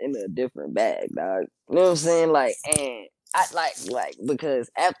is in a different bag, dog. You know what I'm saying? Like, and I like because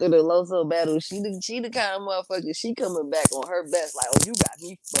after the Loso battle, she the kind of motherfucker, she coming back on her best, like, oh, you got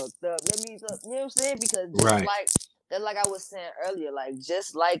me fucked up. Let me, you know what I'm saying? Because just like I was saying earlier, like,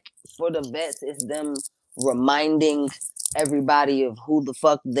 just like for the vets, it's them reminding everybody of who the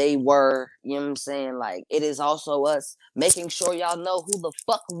fuck they were. You know what I'm saying? Like, it is also us making sure y'all know who the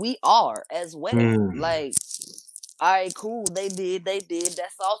fuck we are as well. Like, all right, cool. They did.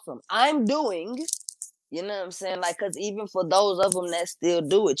 That's awesome. I'm doing, you know what I'm saying? Like, because even for those of them that still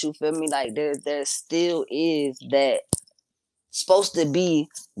do it, you feel me? Like, there still is that supposed to be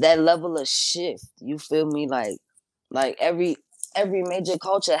that level of shift. You feel me? Like every major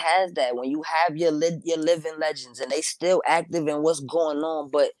culture has that. When you have your living legends and they still active in what's going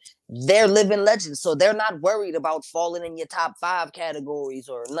on, but they're living legends, so they're not worried about falling in your top 5 categories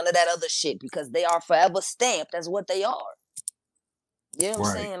or none of that other shit, because they are forever stamped as what they are. You know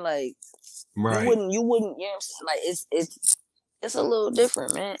what I'm saying? Like, you wouldn't, you know what I'm saying? Like, it's a little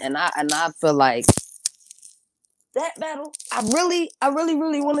different, man. And I feel like that battle, I really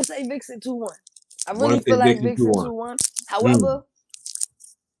want to say Vixen 2-1. I really feel like Vixen 2-1. However,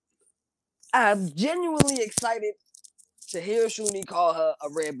 I'm genuinely excited to hear Shuni call her a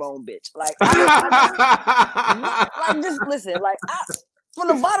red bone bitch. Like, just listen. Like, from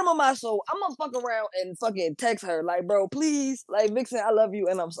the bottom of my soul, I'm gonna fuck around and fucking text her, like, bro, please, like, Vixen, I love you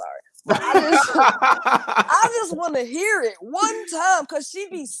and I'm sorry. But I just want to hear it one time, because she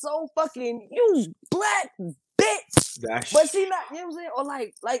be so fucking, you black bitch. But she not, you know what I'm saying? Or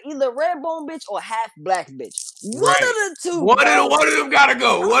like either red bone bitch or half black bitch. One of the two. One of them gotta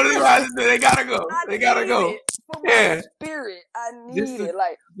go. One of them they gotta go. They gotta go. For my spirit, I need it.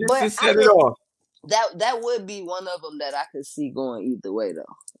 Like, just to set it off. That would be one of them that I could see going either way, though.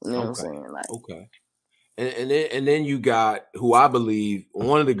 You know what I'm saying? Like, okay. And then you got who I believe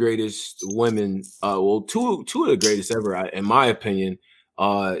one of the greatest women, two of the greatest ever, in my opinion.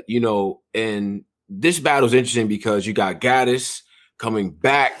 And this battle is interesting because you got Gaddis coming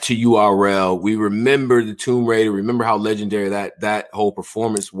back to URL. We remember the Tomb Raider, remember how legendary that whole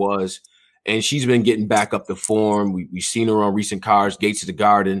performance was. And she's been getting back up to form. We've seen her on recent cards, Gates of the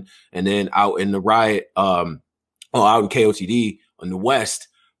Garden, and then out in the Riot, out in KOTD on the West.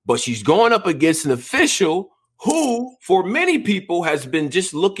 But she's going up against an official who, for many people, has been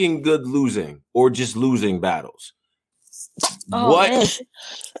just looking good losing or just losing battles. I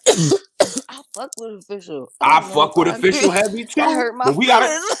fuck with official. I fuck with official heavy too. That hurt my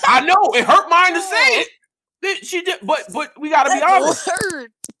I know it hurt mine to say it. She did, but we gotta be honest.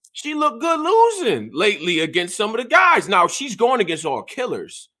 She looked good losing lately against some of the guys. Now she's going against all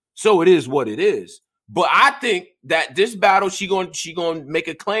killers, so it is what it is. But I think that this battle, she going to make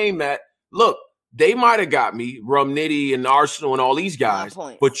a claim that, look, they might have got me, Rum Nitty and Arsenal and all these guys,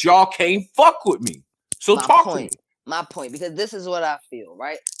 but y'all can't fuck with me. So talk to me. My point, because this is what I feel,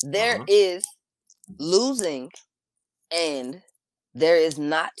 right? There is losing and there is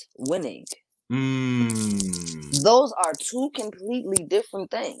not winning. Those are two completely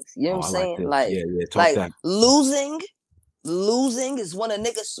different things. You know what I'm saying? Like, losing is when a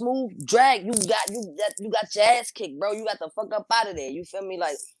nigga smooth drag. You got your ass kicked, bro. You got the fuck up out of there. You feel me?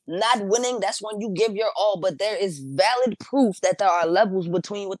 Like, not winning, that's when you give your all, but there is valid proof that there are levels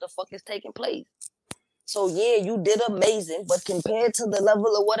between what the fuck is taking place. So yeah, you did amazing, but compared to the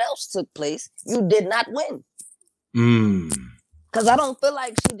level of what else took place, you did not win. Cause I don't feel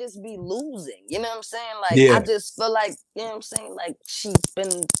like she just be losing. You know what I'm saying? Like I just feel like, you know what I'm saying? Like she's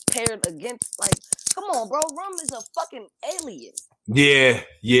been paired against, like, come on, bro. Rum is a fucking alien.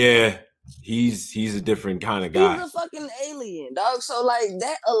 Yeah. He's a different kind of guy. He's a fucking alien, dog. So like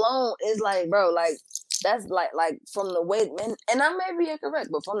that alone is like, bro, like that's like from the way, and I may be incorrect,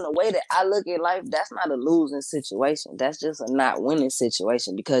 but from the way that I look at life, that's not a losing situation. That's just a not winning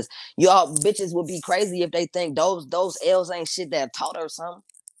situation, because y'all bitches would be crazy if they think those L's ain't shit that taught her something.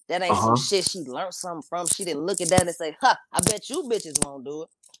 That ain't some shit she learned something from. She didn't look at that and say, "Huh, I bet you bitches won't do it."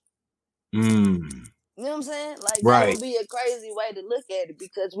 You know what I'm saying? Like, that would be a crazy way to look at it,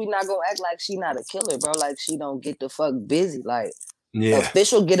 because we not gonna act like she not a killer, bro. Like, she don't get the fuck busy. Like,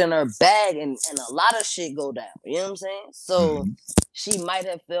 Official get in her bag and a lot of shit go down. You know what I'm saying? So she might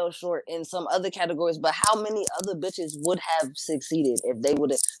have fell short in some other categories, but how many other bitches would have succeeded if they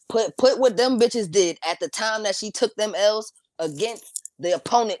would have put what them bitches did at the time that she took them L's against the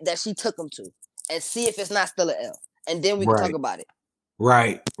opponent that she took them to, and see if it's not still an L, and then we can talk about it.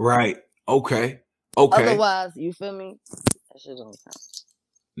 Right. Okay. Otherwise, you feel me? That shit don't count.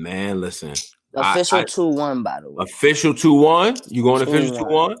 Man, listen. Official 2-1, by the way. Official 2-1? You going official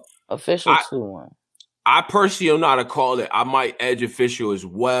 2-1? Official 2-1. I personally am not a call it. I might edge official as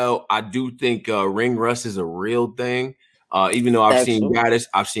well. I do think ring rust is a real thing. Even though I've seen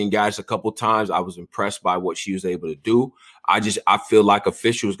Gaddis a couple times. I was impressed by what she was able to do. I feel like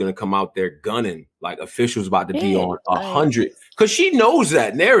official is going to come out there gunning. Like official's about to be on 100, because she knows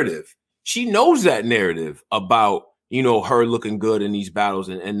that narrative. She knows that narrative about, you know, her looking good in these battles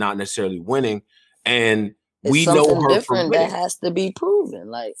and not necessarily winning. And we know her different that has to be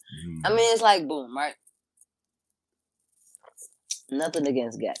proven. Like, I mean, it's like boom, right? Nothing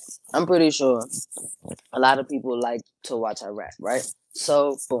against Gaddis. I'm pretty sure a lot of people like to watch her rap, right?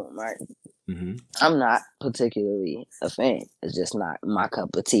 So boom, right? I'm not particularly a fan. It's just not my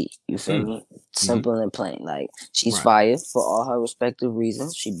cup of tea. You feel me? Simple and plain. Like, she's fired for all her respective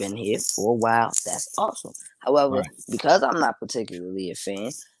reasons. She's been here for a while. That's awesome. However, because I'm not particularly a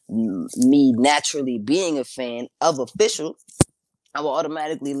fan, me naturally being a fan of Official, I will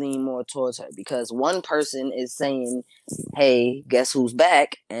automatically lean more towards her, because one person is saying, hey, guess who's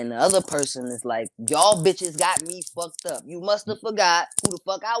back? And the other person is like, y'all bitches got me fucked up. You must have forgot who the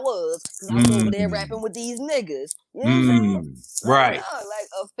fuck I was, because I was over there rapping with these niggas. You know what I'm saying? Right. Like,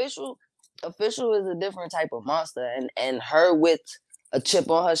 Official is a different type of monster. And her with a chip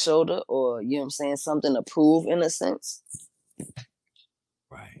on her shoulder, or, you know what I'm saying, something to prove in a sense.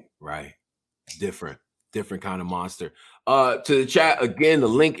 Right. Different kind of monster. To the chat again, the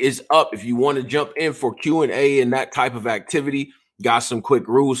link is up if you want to jump in for Q&A and that type of activity. Got some quick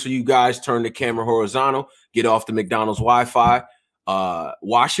rules for you guys. Turn the camera horizontal, get off the McDonald's Wi-Fi,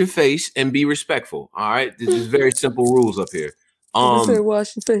 wash your face, and be respectful. All right, this is very simple rules up here.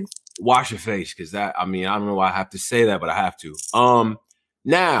 Wash your face. Wash your face, because that, I mean, I don't know why I have to say that, but I have to.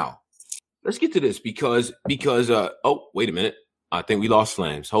 Now let's get to this, because oh, wait a minute. I think we lost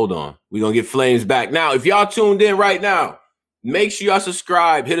Flames. Hold on. We're going to get Flames back. Now, if y'all tuned in right now, make sure y'all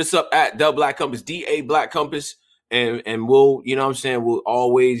subscribe. Hit us up at The Black Compass, DA Black Compass. And we'll, you know what I'm saying, we'll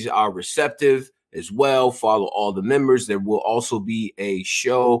always are receptive as well. Follow all the members. There will also be a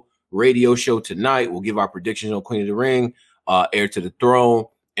radio show tonight. We'll give our predictions on Queen of the Ring, Heir to the Throne,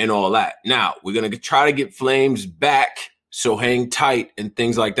 and all that. Now, we're going to try to get Flames back, so hang tight and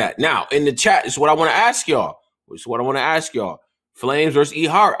things like that. Now, in the chat, this is what I want to ask y'all. Flames versus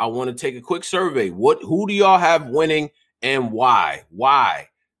E-Heart. I want to take a quick survey. Who do y'all have winning and why? Why?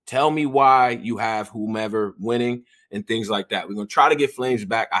 Tell me why you have whomever winning and things like that. We're going to try to get Flames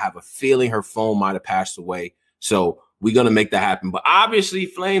back. I have a feeling her phone might have passed away. So we're going to make that happen. But obviously,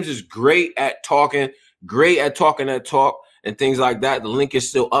 Flames is great at talking that talk and things like that. The link is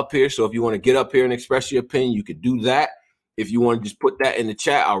still up here. So if you want to get up here and express your opinion, you could do that. If you want to just put that in the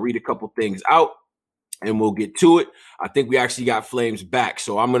chat, I'll read a couple things out and we'll get to it. I think we actually got Flames back.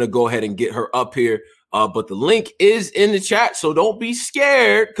 So I'm going to go ahead and get her up here. But the link is in the chat. So don't be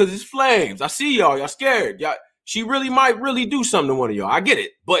scared, because it's Flames. I see y'all. Y'all scared. She might do something to one of y'all. I get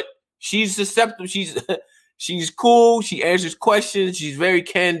it. But she's susceptible. She's cool. She answers questions. She's very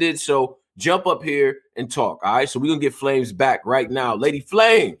candid. So jump up here and talk. All right. So we're going to get Flames back right now. Lady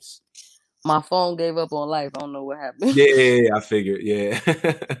Flames. My phone gave up on life. I don't know what happened. Yeah, I figured. Yeah.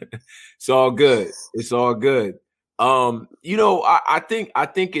 It's all good. You know, I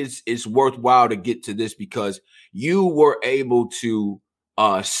think it's worthwhile to get to this, because you were able to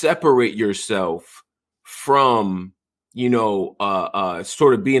separate yourself from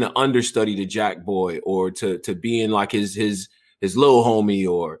sort of being an understudy to Jack Boy, or to being like his little homie,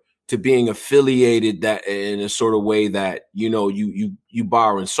 or to being affiliated that in a sort of way that you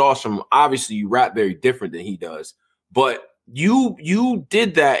borrow and sauce from. Obviously, you rap very different than he does, but you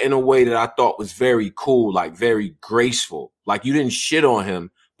did that in a way that I thought was very cool, like very graceful. Like, you didn't shit on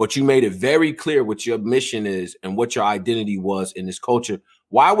him, but you made it very clear what your mission is and what your identity was in this culture.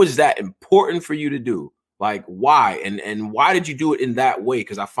 Why was that important for you to do? Like, why? And why did you do it in that way?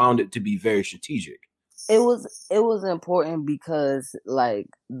 Because I found it to be very strategic. It was important because, like,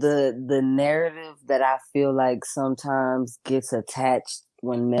 the narrative that I feel like sometimes gets attached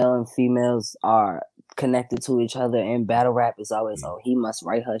when male and females are connected to each other in battle rap is always, oh, he must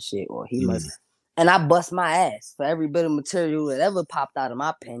write her shit, or he must. And I bust my ass for every bit of material that ever popped out of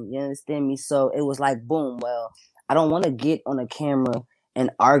my pen. You understand me? So it was like, boom, well, I don't want to get on a camera and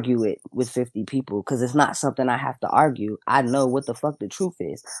argue it with 50 people, because it's not something I have to argue. I know what the fuck the truth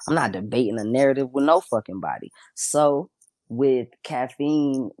is. I'm not debating a narrative with no fucking body. So with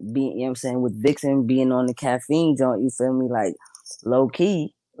Caffeine being, you know what I'm saying, with Vixen being on the Caffeine joint, you feel me? Like, low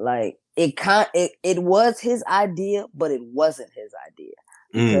key, like, it was his idea, but it wasn't his idea.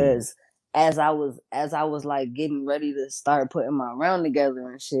 Because as I was like getting ready to start putting my round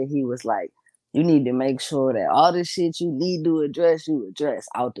together and shit, he was like, you need to make sure that all the shit you need to address, you address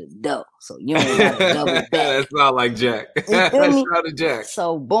out the door. So you ain't got to double back. That's not like Jack. You feel me? Shout out to Jack.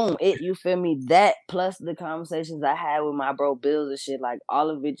 So boom, you feel me? That plus the conversations I had with my bro Bills and shit, like, all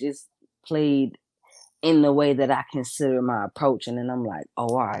of it just played in the way that I consider my approach. And then I'm like, oh,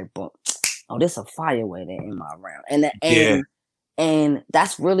 all right, boom. Oh, this a fire way to end my round. And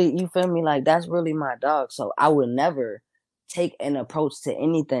that's really, you feel me? Like, that's really my dog. So I would never take an approach to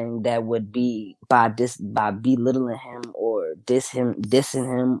anything that would be by belittling him, or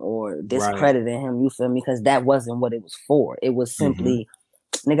dissing him, or discrediting him. You feel me? Because that wasn't what it was for. It was simply,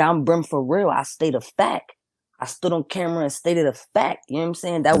 nigga, I'm Brim for real. I state a fact. I stood on camera and stated a fact. You know what I'm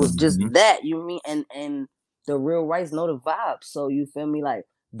saying? That was just that. You mean? And the real rights know the vibes. So you feel me? Like,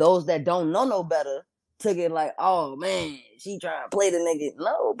 those that don't know no better took it like, oh man, she trying to play the nigga.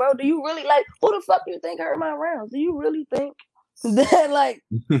 No, bro, do you really, like, who the fuck you think heard my rounds? Do you really think that, like,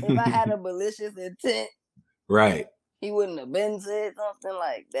 if I had a malicious intent, right, he wouldn't have been said something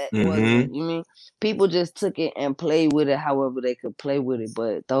like that? Wasn't, you mean? People just took it and played with it however they could play with it,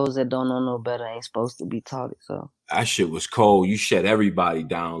 but those that don't know no better ain't supposed to be taught it. So that shit was cold. You shut everybody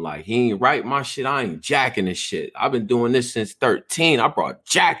down. Like, he ain't write my shit. I ain't jacking this shit. I've been doing this since 13. I brought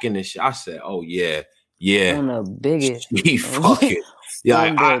Jack in this shit. I said, oh yeah. On the biggest. He fucking.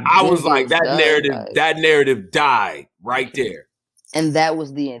 Yeah, I was like, that narrative died right there. And that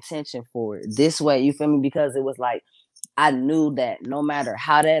was the intention for it. This way, you feel me? Because it was like, I knew that no matter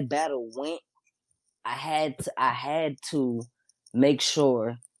how that battle went, I had to make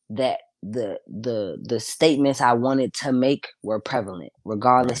sure that the statements I wanted to make were prevalent,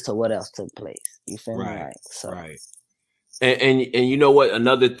 regardless to what else took place. You feel me? Right. So. Right. And you know what?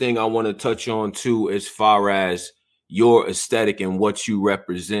 Another thing I want to touch on too, as far as your aesthetic and what you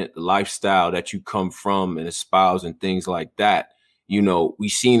represent, the lifestyle that you come from and espouse and things like that. You know, we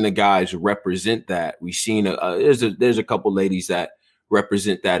seen the guys represent that. We seen there's a couple ladies that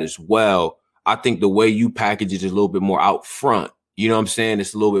represent that as well. I think the way you package it is a little bit more out front. You know what I'm saying?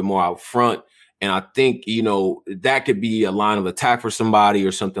 It's a little bit more out front. And I think, you know, that could be a line of attack for somebody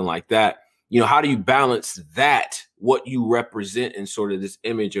or something like that. You know, how do you balance that, what you represent, and sort of this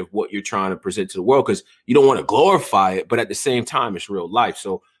image of what you're trying to present to the world? Because you don't want to glorify it, but at the same time, it's real life.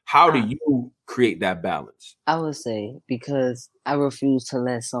 So how do you create that balance? I would say, because I refuse to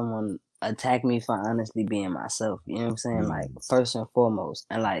let someone attack me for honestly being myself. You know what I'm saying? Like, first and foremost.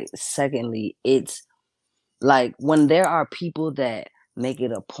 And like, secondly, it's like, when there are people that make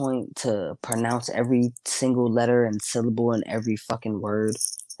it a point to pronounce every single letter and syllable in every fucking word,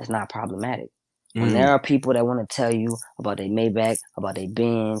 it's not problematic. When there are people that want to tell you about their Maybach, about their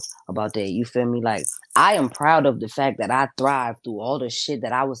Benz, about their, you feel me? Like, I am proud of the fact that I thrived through all the shit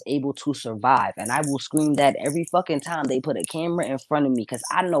that I was able to survive. And I will scream that every fucking time they put a camera in front of me, because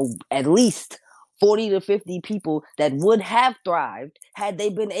I know at least 40 to 50 people that would have thrived had they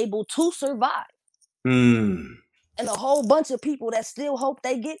been able to survive. And a whole bunch of people that still hope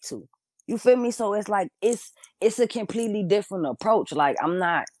they get to. You feel me? So it's like, it's a completely different approach. Like, I'm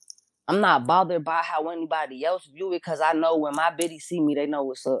not bothered by how anybody else view it, because I know when my biddies see me, they know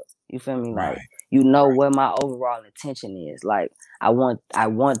what's up. You feel me? Like, you know what my overall intention is. Like, I want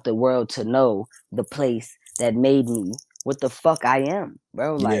the world to know the place that made me what the fuck I am,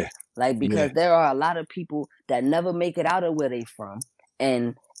 bro. Like, because there are a lot of people that never make it out of where they from,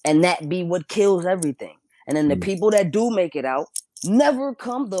 and that be what kills everything. And then the people that do make it out never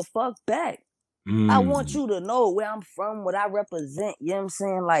come the fuck back. I want you to know where I'm from, what I represent. You know what I'm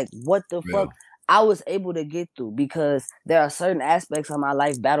saying? Like, what the fuck I was able to get through, because there are certain aspects of my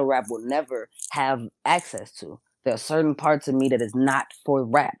life battle rap will never have access to. There are certain parts of me that is not for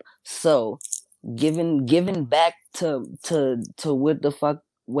rap. So giving back to what the fuck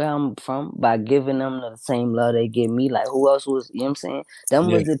where I'm from by giving them the same love they give me. Like, who else was, you know what I'm saying? Them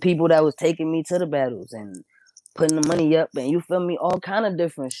was the people that was taking me to the battles and putting the money up, and you feel me, all kind of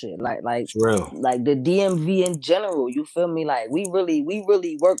different shit. Like the DMV in general, you feel me? Like we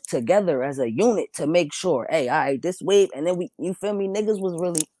really work together as a unit to make sure, hey, all right, this wave, and then you feel me, niggas was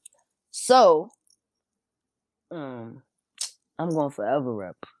really so. I'm going forever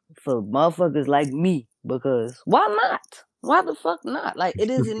rap for motherfuckers like me, because why not? Why the fuck not? Like, it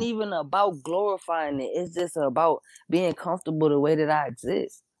isn't even about glorifying it. It's just about being comfortable the way that I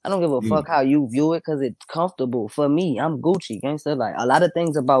exist. I don't give a fuck how you view it, because it's comfortable for me. I'm Gucci, gangster. Like, a lot of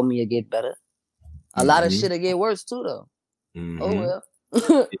things about me will get better. A lot of shit will get worse too, though. Oh well.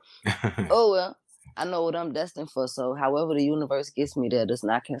 Oh well. I know what I'm destined for. So, however the universe gets me there does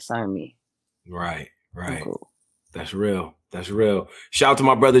not concern me. Right. Cool. That's real. Shout out to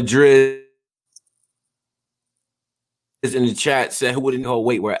my brother Driz in the chat. Said, who wouldn't know?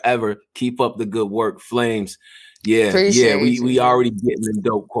 Wait, wherever. Keep up the good work, Flames. Yeah, we already getting the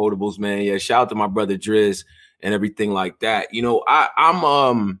dope quotables, man. Yeah, shout out to my brother Driz and everything like that. You know,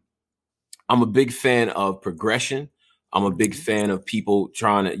 I'm a big fan of progression. I'm a big fan of people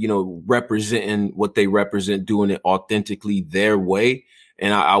trying to, you know, representing what they represent, doing it authentically their way.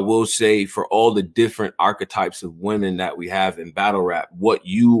 And I will say, for all the different archetypes of women that we have in battle rap, what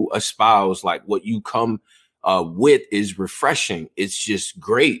you espouse, like what you come with, is refreshing. It's just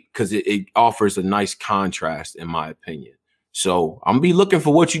great because it offers a nice contrast, in my opinion. So I'm gonna be looking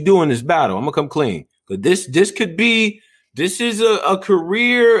for what you do in this battle. I'm gonna come clean, but this is a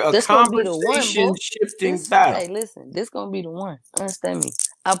career, a conversation shifting battle. Hey, listen, this gonna be the one. Understand me?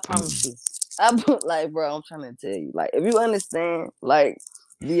 I promise you. Like, bro, I'm trying to tell you. Like, if you understand, like,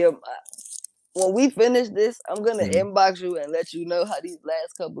 when we finish this, I'm gonna inbox you and let you know how these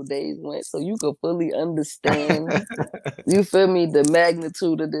last couple days went, so you can fully understand. You feel me? The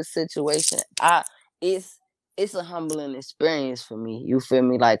magnitude of this situation. It's a humbling experience for me. You feel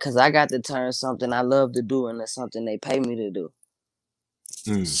me? Like, cause I got to turn something I love to do into something they pay me to do.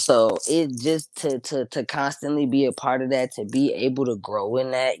 So it just to constantly be a part of that, to be able to grow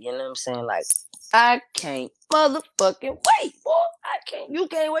in that, you know what I'm saying? Like, I can't motherfucking wait, boy. I can't. You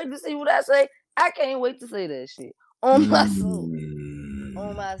can't wait to see what I say. I can't wait to say that shit on my soul.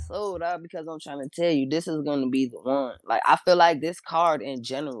 On my soul, dog, because I'm trying to tell you, this is gonna be the one. Like, I feel like this card in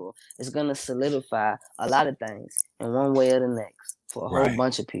general is gonna solidify a lot of things in one way or the next for a whole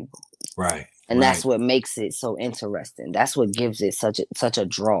bunch of people. Right. And that's what makes it so interesting. That's what gives it such a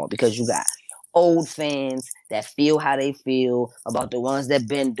draw, because you got old fans that feel how they feel about the ones that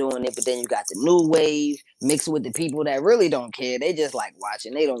been doing it, but then you got the new wave mixed with the people that really don't care. They just like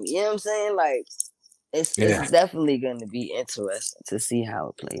watching. They don't, you know what I'm saying? Like, it's definitely going to be interesting to see how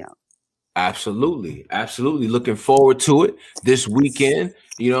it play out. Absolutely. Looking forward to it this weekend.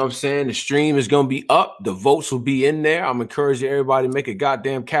 You know what I'm saying? The stream is going to be up. The votes will be in there. I'm encouraging everybody to make a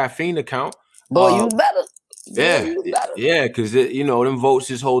goddamn caffeine account. Boy, you better. Yeah, because, you know, them votes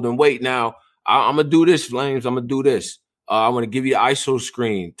is holding weight. Now, I'm going to do this, Flames. I'm going to do this. I'm going to give you an ISO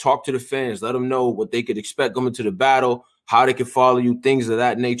screen. Talk to the fans. Let them know what they could expect coming to the battle, how they can follow you, things of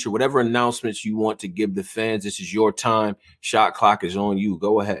that nature. Whatever announcements you want to give the fans, this is your time. Shot clock is on you.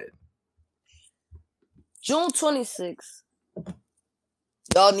 Go ahead. June 26th,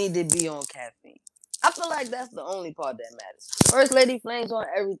 y'all need to be on caffeine. I feel like that's the only part that matters. First Lady Flames on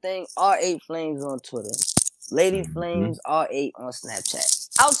everything. R8 Flames on Twitter. Lady Flames R8 on Snapchat.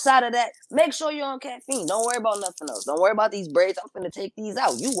 Outside of that, make sure you're on caffeine. Don't worry about nothing else. Don't worry about these braids. I'm finna take these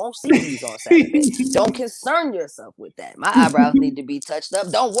out. You won't see these on Saturday. Don't concern yourself with that. My eyebrows need to be touched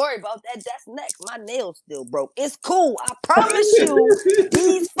up. Don't worry about that. That's next. My nails still broke. It's cool. I promise you,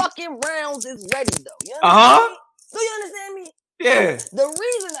 these fucking rounds is ready though. You understand me? Do you understand me? Yeah. The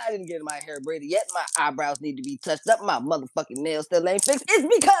reason I didn't get my hair braided yet, my eyebrows need to be touched up, my motherfucking nails still ain't fixed, is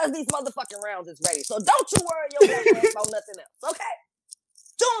because these motherfucking rounds is ready. So don't you worry your ass about nothing else, okay?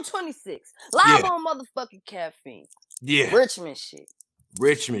 June 26th, live on motherfucking caffeine. Yeah. Richmond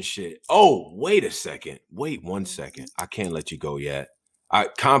shit. Oh, wait a second. Wait 1 second. I can't let you go yet. All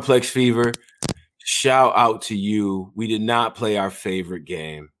right, Complex Fever, shout out to you. We did not play our favorite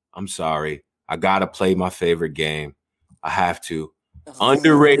game. I'm sorry. I got to play my favorite game. I have to.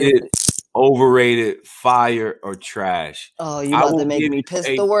 Underrated, overrated, fire, or trash. Oh, you about to make me piss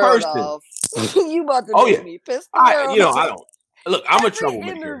the world off. You about to make me piss the world off. I don't. Look, I'm a Every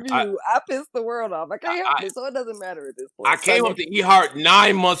troublemaker. interview, I piss the world off. I can't help it, so it doesn't matter at this point. I came up to E-Heart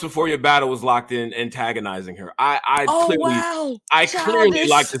 9 months before your battle was locked in, antagonizing her. I clearly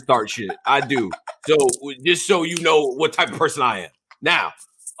like to start shit. I do. So just so you know what type of person I am. Now,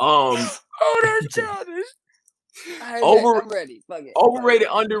 that's childish. I'm ready. Fuck it. Overrated,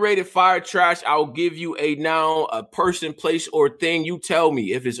 underrated, fire, trash. I'll give you a noun, a person, place, or thing. You tell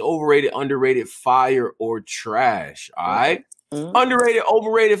me if it's overrated, underrated, fire, or trash. All right. Mm-hmm. Underrated,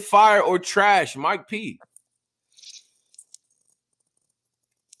 overrated, fire, or trash. Mike P.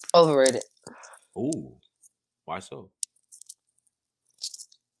 Overrated. Ooh. Why so?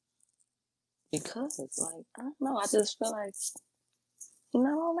 Because like I don't know. I just feel like he's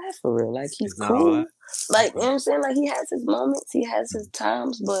not all that for real. Like he's cool. Like, you know what I'm saying? Like he has his moments, he has his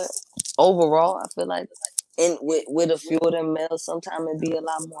times, but overall, I feel like with a few of them males, sometimes it'd be a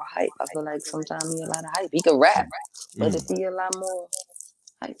lot more hype. I feel like sometimes he a lot of hype. He can rap, but it'd be a lot more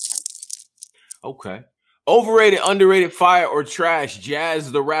hype. Okay. Overrated, underrated, fire, or trash?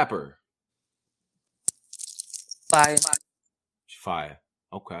 Jazz the rapper. Fire. Fire.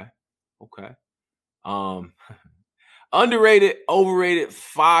 Okay. Underrated, overrated,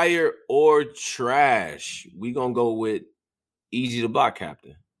 fire, or trash? We gonna go with Easy the Block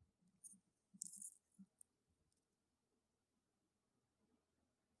Captain.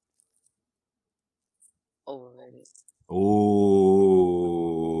 Overrated. Ooh.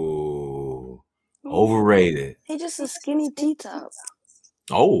 Overrated. He just a skinny T-top.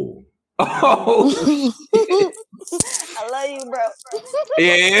 Oh. I love you, bro.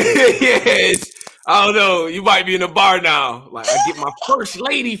 Yes. I don't know. You might be in a bar now. Like I get my first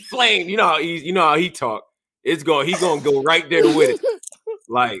lady flame. You know how he talk. He's gonna go right there with it.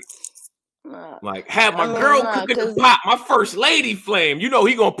 Like have my girl cooking the pot. My first lady flame. You know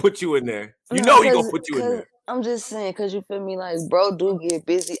he gonna put you in there. You know he gonna put you in there. I'm just saying, cause you feel me, like bro do get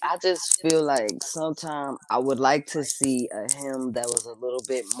busy. I just feel like sometimes I would like to see a him that was a little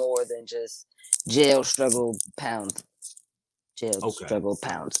bit more than just jail struggle pounds. Struggle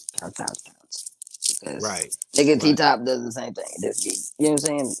pounds. Because nigga T-Top does the same thing. You know what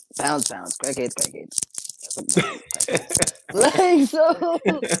I'm saying? Pounds, crackheads. Like, so,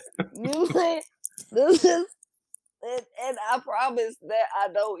 you know what I'm saying? This is, and I promise that I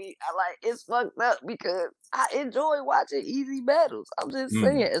don't eat. It's fucked up because I enjoy watching easy battles. I'm just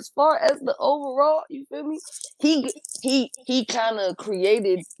saying, as far as the overall, you feel me? He kind of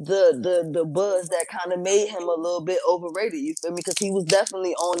created the buzz that kind of made him a little bit overrated. You feel me? Because he was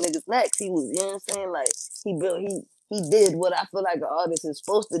definitely on niggas' necks. He was, you know what I'm saying? Like he did what I feel like an artist is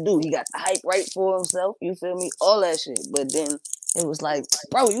supposed to do. He got the hype right for himself. You feel me? All that shit. But then it was like,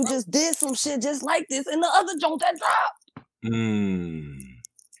 bro, you just did some shit just like this in the other joint that dropped.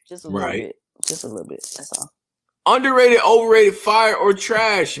 Just a little bit. Just a little bit. That's all. Underrated, overrated, fire, or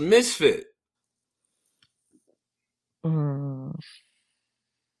trash? Misfit.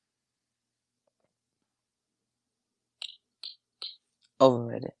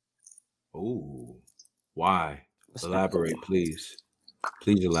 Overrated. Ooh. Why? Elaborate, please.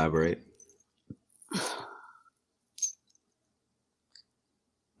 Please elaborate.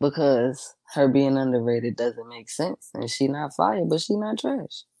 Because her being underrated doesn't make sense. And she not fire, but she not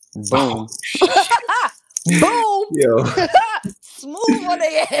trash. Boom. Boom. Yo. Smooth on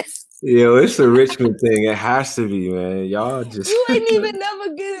their ass. Yo, it's a Richmond thing. It has to be, man. Y'all just... You ain't even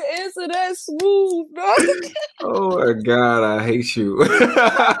never get an answer that smooth, dog. Oh, my God. I hate you.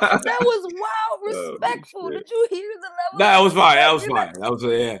 That was wild respectful. Did you hear the level? That was fine. That was fine. That was,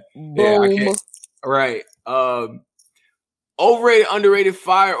 yeah. Boom. Yeah, I can't. Right. Overrated, underrated,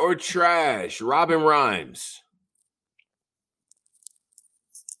 fire, or trash? Robin Rhymes.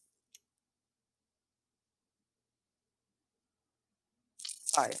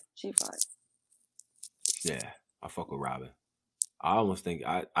 Fire. She fire. Yeah, I fuck with Robin. I almost think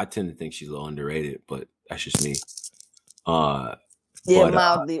I tend to think she's a little underrated, but that's just me.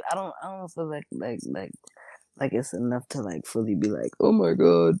 Mildly. I don't feel like it's enough to like fully be like, oh my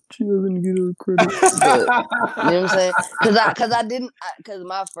God, she doesn't get her credit. But, you know what I'm saying? Because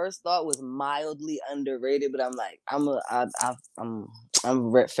my first thought was mildly underrated, but I'm like, I'm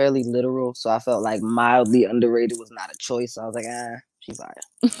fairly literal, so I felt like mildly underrated was not a choice. So I was like, she's fire.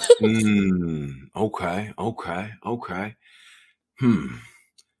 Okay.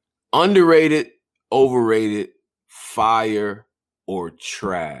 Underrated, overrated, fire, or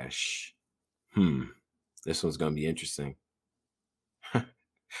trash? This one's gonna be interesting. I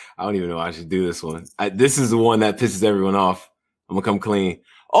don't even know how I should do this one. This is the one that pisses everyone off. I'm gonna come clean.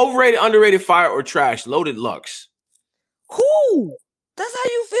 Overrated, underrated, fire, or trash? Loaded Lux. Who? That's how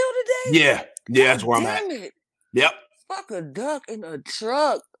you feel today? Yeah, that's where I'm at. Damn it. Yep. Fuck a duck in a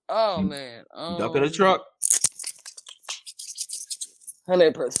truck. Oh man. Duck in a truck.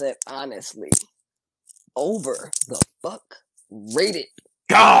 100% honestly. Over the fuck rated.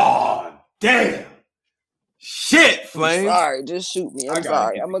 God damn. Shit, Flames. I'm sorry, just shoot me. I'm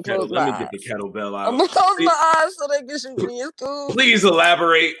sorry. I'm gonna close my eyes. Let me get the kettlebell out. I'm gonna close my eyes so they can shoot me. It's cool. Please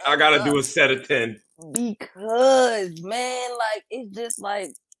elaborate. I gotta do a set of 10. Because, man, like, it's just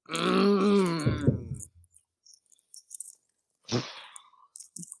like,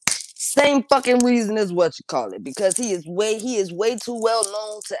 same fucking reason as what you call it. Because he is way too well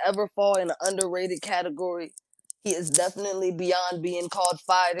known to ever fall in an underrated category. He is definitely beyond being called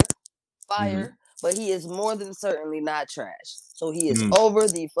fire, but he is more than certainly not trash. So he is over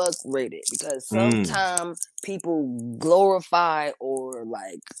the fuck rated because sometimes people glorify or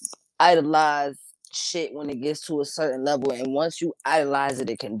like idolize shit when it gets to a certain level, and once you idolize it,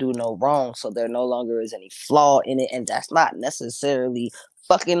 it can do no wrong. So there no longer is any flaw in it, and that's not necessarily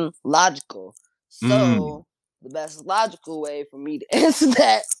fucking logical. So the best logical way for me to answer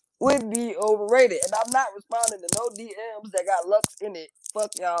that would be overrated. And I'm not responding to no DMs that got Lux in it.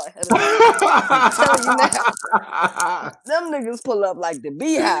 Fuck y'all ahead of time. I'm telling you now. Them niggas pull up like the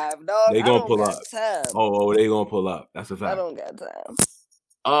Beehive, dog. They gonna pull up. Time. Oh, they gonna pull up. That's a fact. I don't got time.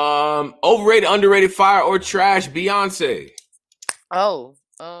 Overrated, underrated, fire or trash, Beyonce. Oh,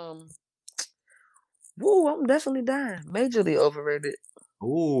 woo, I'm definitely dying. Majorly overrated.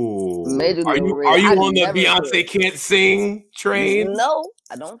 Ooh. Majorly overrated. Are you on the Beyonce can't sing train? No,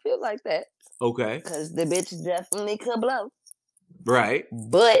 I don't feel like that. Okay. Because the bitch definitely could blow. Right.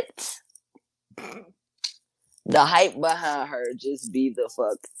 But the hype behind her just be the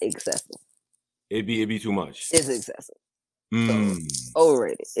fuck excessive. It'd be too much. It's excessive. So,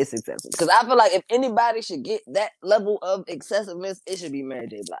 overrated. It's excessive. Because I feel like if anybody should get that level of excessiveness, it should be Mary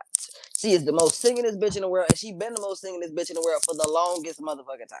J. Blige. She is the most singingest bitch in the world, and she been the most singingest bitch in the world for the longest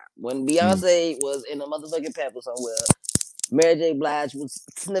motherfucking time. When Beyonce was in a motherfucking pamper somewhere, Mary J. Blige was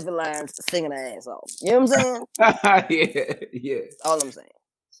sniffing lines, singing her ass off. You know what I'm saying? Yeah. All I'm saying.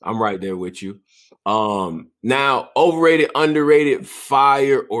 I'm right there with you. Now, overrated, underrated,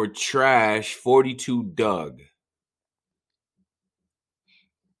 fire or trash, 42 Doug.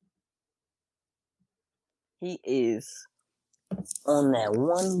 He is on that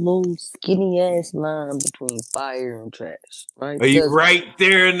one little skinny ass line between fire and trash, right? Are you right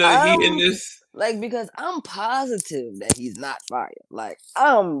there in this? Like, because I'm positive that he's not fire. Like,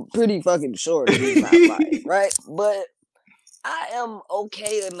 I'm pretty fucking sure that he's not fire, right? But I am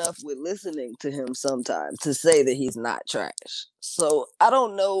okay enough with listening to him sometimes to say that he's not trash. So I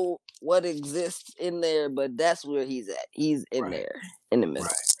don't know what exists in there, but that's where he's at. He's in there, in the middle.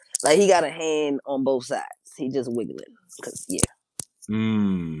 Right. Like, he got a hand on both sides. He just wiggling. Cause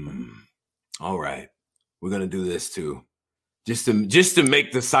All right. We're gonna do this too. Just to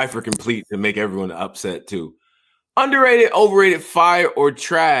make the cipher complete, to make everyone upset too. Underrated, overrated, fire or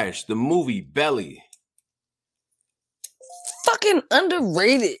trash, the movie Belly. Fucking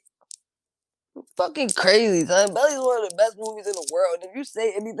underrated. Fucking crazy, son. Belly's one of the best movies in the world. If you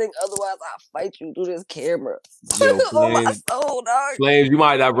say anything otherwise, I'll fight you through this camera. Yo, oh my soul, dog. Flames, you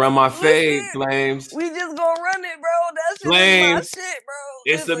might not run my fade, Flames. We just gonna run it, bro. That shit Flames. Is my shit,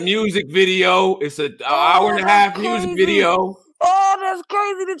 bro. It's a music video. It's an hour and a half music video. Oh, that's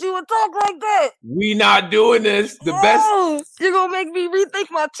crazy that you would talk like that. We not doing this. The best. You're gonna make me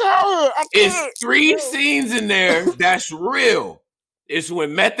rethink my childhood. I can't. It's 3 scenes in there that's real. It's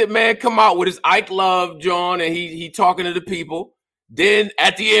when Method Man come out with his Ike Love, John, and he talking to the people. Then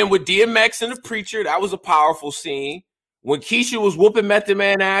at the end with DMX and the preacher, that was a powerful scene. When Keisha was whooping Method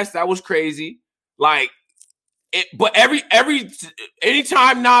Man ass, that was crazy. Like, but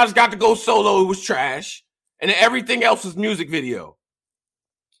anytime Nas got to go solo, it was trash. And then everything else was music video.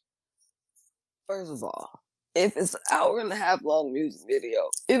 First of all, if it's an hour and a half long music video,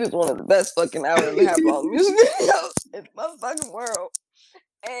 it is one of the best fucking hour and a half long music videos in the fucking world.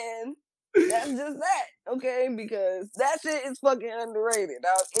 And that's just that, okay? Because that shit is fucking underrated,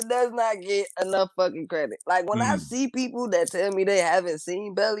 dog. It does not get enough fucking credit. Like, when I see people that tell me they haven't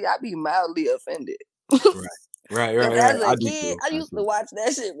seen Belly, I be mildly offended. Right. As a kid, I used to watch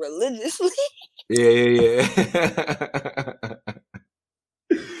that shit religiously. Yeah.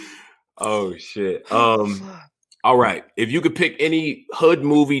 Oh shit. All right. If you could pick any hood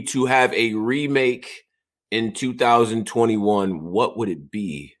movie to have a remake in 2021, what would it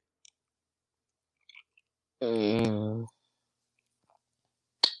be?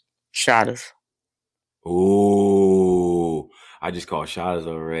 Shotters. Ooh, I just called Shotters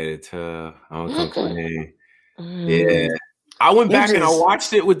already. I'm complain. Yeah. I went back and I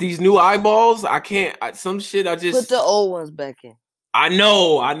watched it with these new eyeballs. I can't. Some shit. I just put the old ones back in. I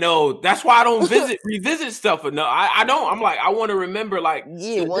know. That's why I don't revisit stuff enough. I don't. I'm like, I want to remember. Like,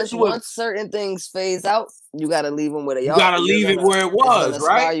 once certain things phase out, you gotta leave them where they are. You gotta leave it where it was,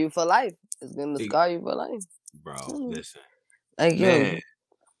 right? Scar you for life. It's gonna scar you for life, bro. Listen, like yo,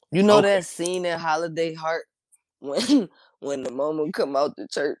 you know that scene in Holiday Heart when the mama come out the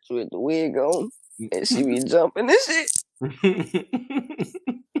church with the wig on and she be jumping and shit.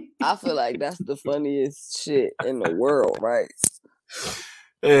 I feel like that's the funniest shit in the world, right?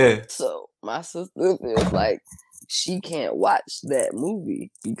 Yeah. So my sister feels like she can't watch that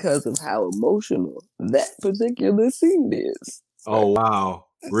movie because of how emotional that particular scene is. Oh wow.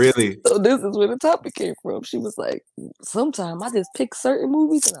 Really? So this is where the topic came from. She was like, sometimes I just pick certain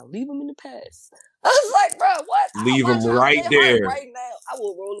movies and I leave them in the past. I was like, bro, what? Leave them right there. Right now. I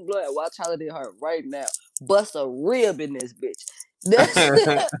will roll the blood and watch Holiday Heart right now. Bust a rib in this bitch. That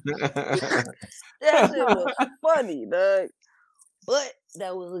shit was funny, dog. But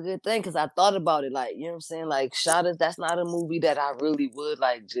that was a good thing because I thought about it. Like, you know what I'm saying? Like, Shottas, that's not a movie that I really would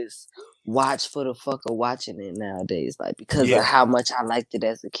like just watch for the fuck of watching it nowadays. Like, because of how much I liked it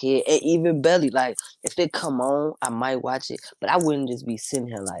as a kid. And even Belly, like, if they come on, I might watch it. But I wouldn't just be sitting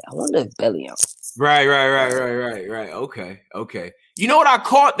here like, I wonder if Belly on. Right. Okay. You know what I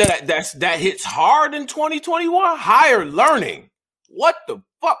caught that hits hard in 2021? Higher learning. What the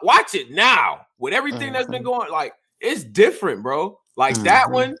fuck? Watch it now. With everything that's been going, like, it's different, bro. Like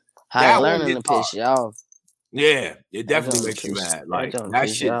that one. Higher learning to piss you off. Yeah, it definitely makes you mad. Like that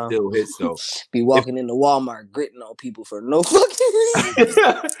shit still hits though. Be walking into Walmart gritting on people for no fucking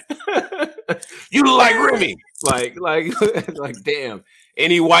reason. You look like Remy. Like damn.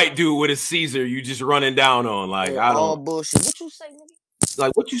 Any white dude with a Caesar, you just running down on. Like I don't. All bullshit. What you say, nigga?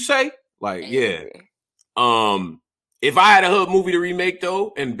 Like what you say? Like yeah. If I had a hood movie to remake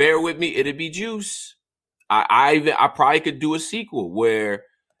though, and bear with me, it'd be Juice. I probably could do a sequel where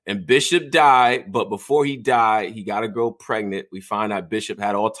and Bishop died, but before he died, he got a girl pregnant. We find out Bishop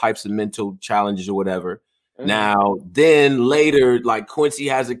had all types of mental challenges or whatever. Now, then later, like Quincy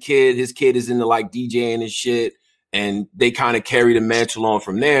has a kid. His kid is into like DJing and shit, and they kind of carry the mantle on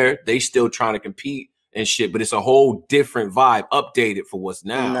from there. They still trying to compete and shit, but it's a whole different vibe, updated for what's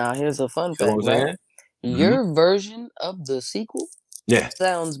now. Now, here's a fun fact, right? Your version of the sequel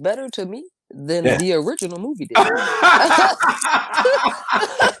sounds better to me than the original movie did.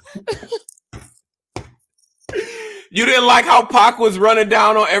 You didn't like how Pac was running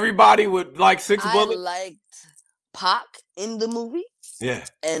down on everybody with like 6 bullets? I liked Pac in the movie. Yeah.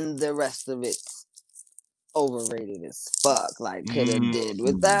 And the rest of it overrated as fuck. Like, could have did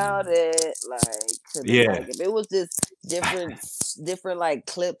without it. Like, could have like, if it was just different like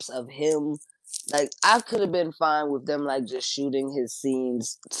clips of him. Like, I could have been fine with them, like, just shooting his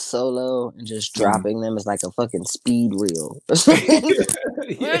scenes solo and just dropping them as, like, a fucking speed reel. Real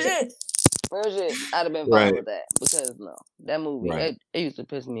shit. I'd have been fine with that. Because, no, that movie, it used to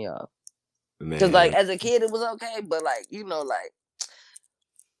piss me off. Because, like, as a kid, it was okay. But, like, you know, like,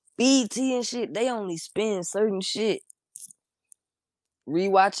 BET and shit, they only spin certain shit.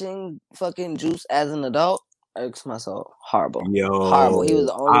 Rewatching fucking Juice as an adult irks my soul. Horrible. Horrible. He was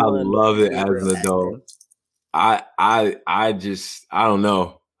the only one. I love it as an adult. I don't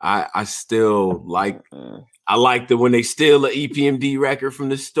know. I still like I like the when they steal an EPMD record from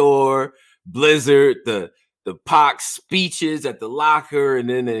the store, Blizzard, the Pac speeches at the locker, and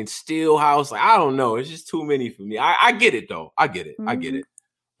then in Steelhouse. Like, I don't know. It's just too many for me. I get it though. I get it.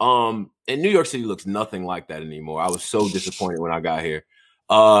 And New York City looks nothing like that anymore. I was so disappointed when I got here.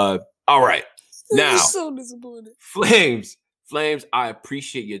 All right. Now, so disappointed. Flames, I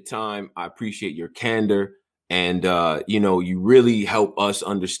appreciate your time. I appreciate your candor. And, you know, you really help us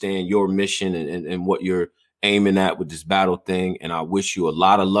understand your mission and what you're aiming at with this battle thing. And I wish you a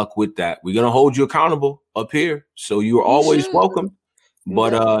lot of luck with that. We're going to hold you accountable up here. So you are always welcome.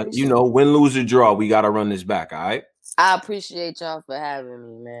 But, you know, win, lose, or draw, we got to run this back. All right. I appreciate y'all for having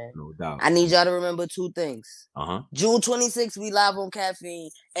me, man. No doubt. I need y'all to remember 2 things. June 26th, we live on Caffeine,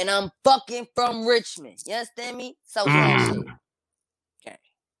 and I'm fucking from Richmond. You understand me? So shit.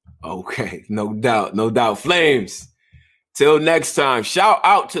 Okay. No doubt. Flames. Till next time. Shout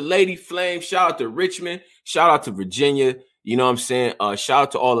out to Lady Flame. Shout out to Richmond. Shout out to Virginia. You know what I'm saying? Shout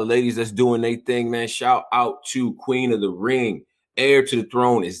out to all the ladies that's doing their thing, man. Shout out to Queen of the Ring. Heir to the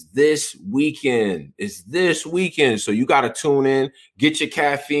Throne is this weekend. So you got to tune in, get your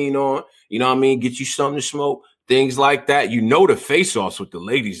caffeine on, you know what I mean? Get you something to smoke, things like that. You know, the face-offs with the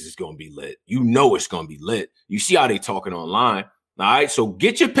ladies is going to be lit. You know, it's going to be lit. You see how they talking online. All right. So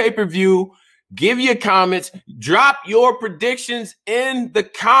get your pay-per-view, Give your comments. Drop your predictions in the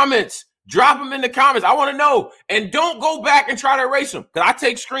comments. Drop them in the comments. I want to know. And don't go back and try to erase them, because I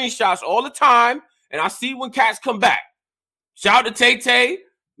take screenshots all the time, and I see when cats come back. Shout out to Tay-Tay,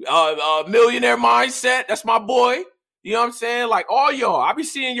 Millionaire Mindset. That's my boy. You know what I'm saying? Like, all y'all. I be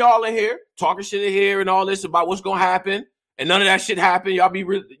seeing y'all in here talking shit in here and all this about what's going to happen, and none of that shit happen. Y'all be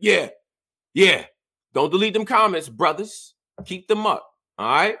real. Yeah. Don't delete them comments, brothers. Keep them up. All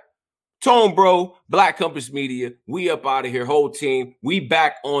right? Tone Bro, Black Compass Media. We up out of here, whole team. We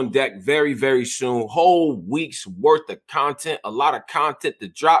back on deck very, very soon. Whole week's worth of content. A lot of content to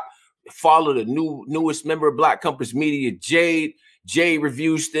drop. Follow the newest member of Black Compass Media, Jade. Jade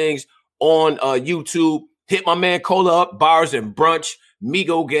reviews things on YouTube. Hit my man Cola up, Bars and Brunch.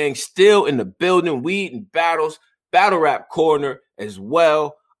 Migo Gang still in the building. Weed and Battles. Battle Rap Corner as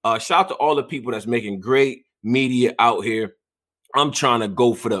well. Shout out to all the people that's making great media out here. I'm trying to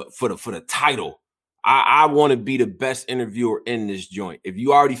go for the title. I want to be the best interviewer in this joint. If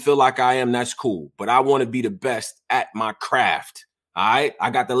you already feel like I am, that's cool. But I want to be the best at my craft. All right? I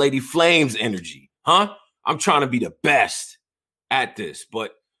got the Lady Flames energy. Huh? I'm trying to be the best at this.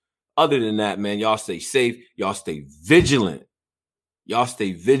 But other than that, man, y'all stay safe. Y'all stay vigilant. Y'all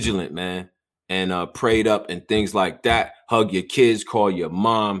stay vigilant, man. And prayed up and things like that. Hug your kids. Call your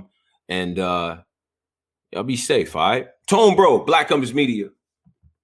mom. And y'all be safe, all right? Tone Bro, Black Compass Media.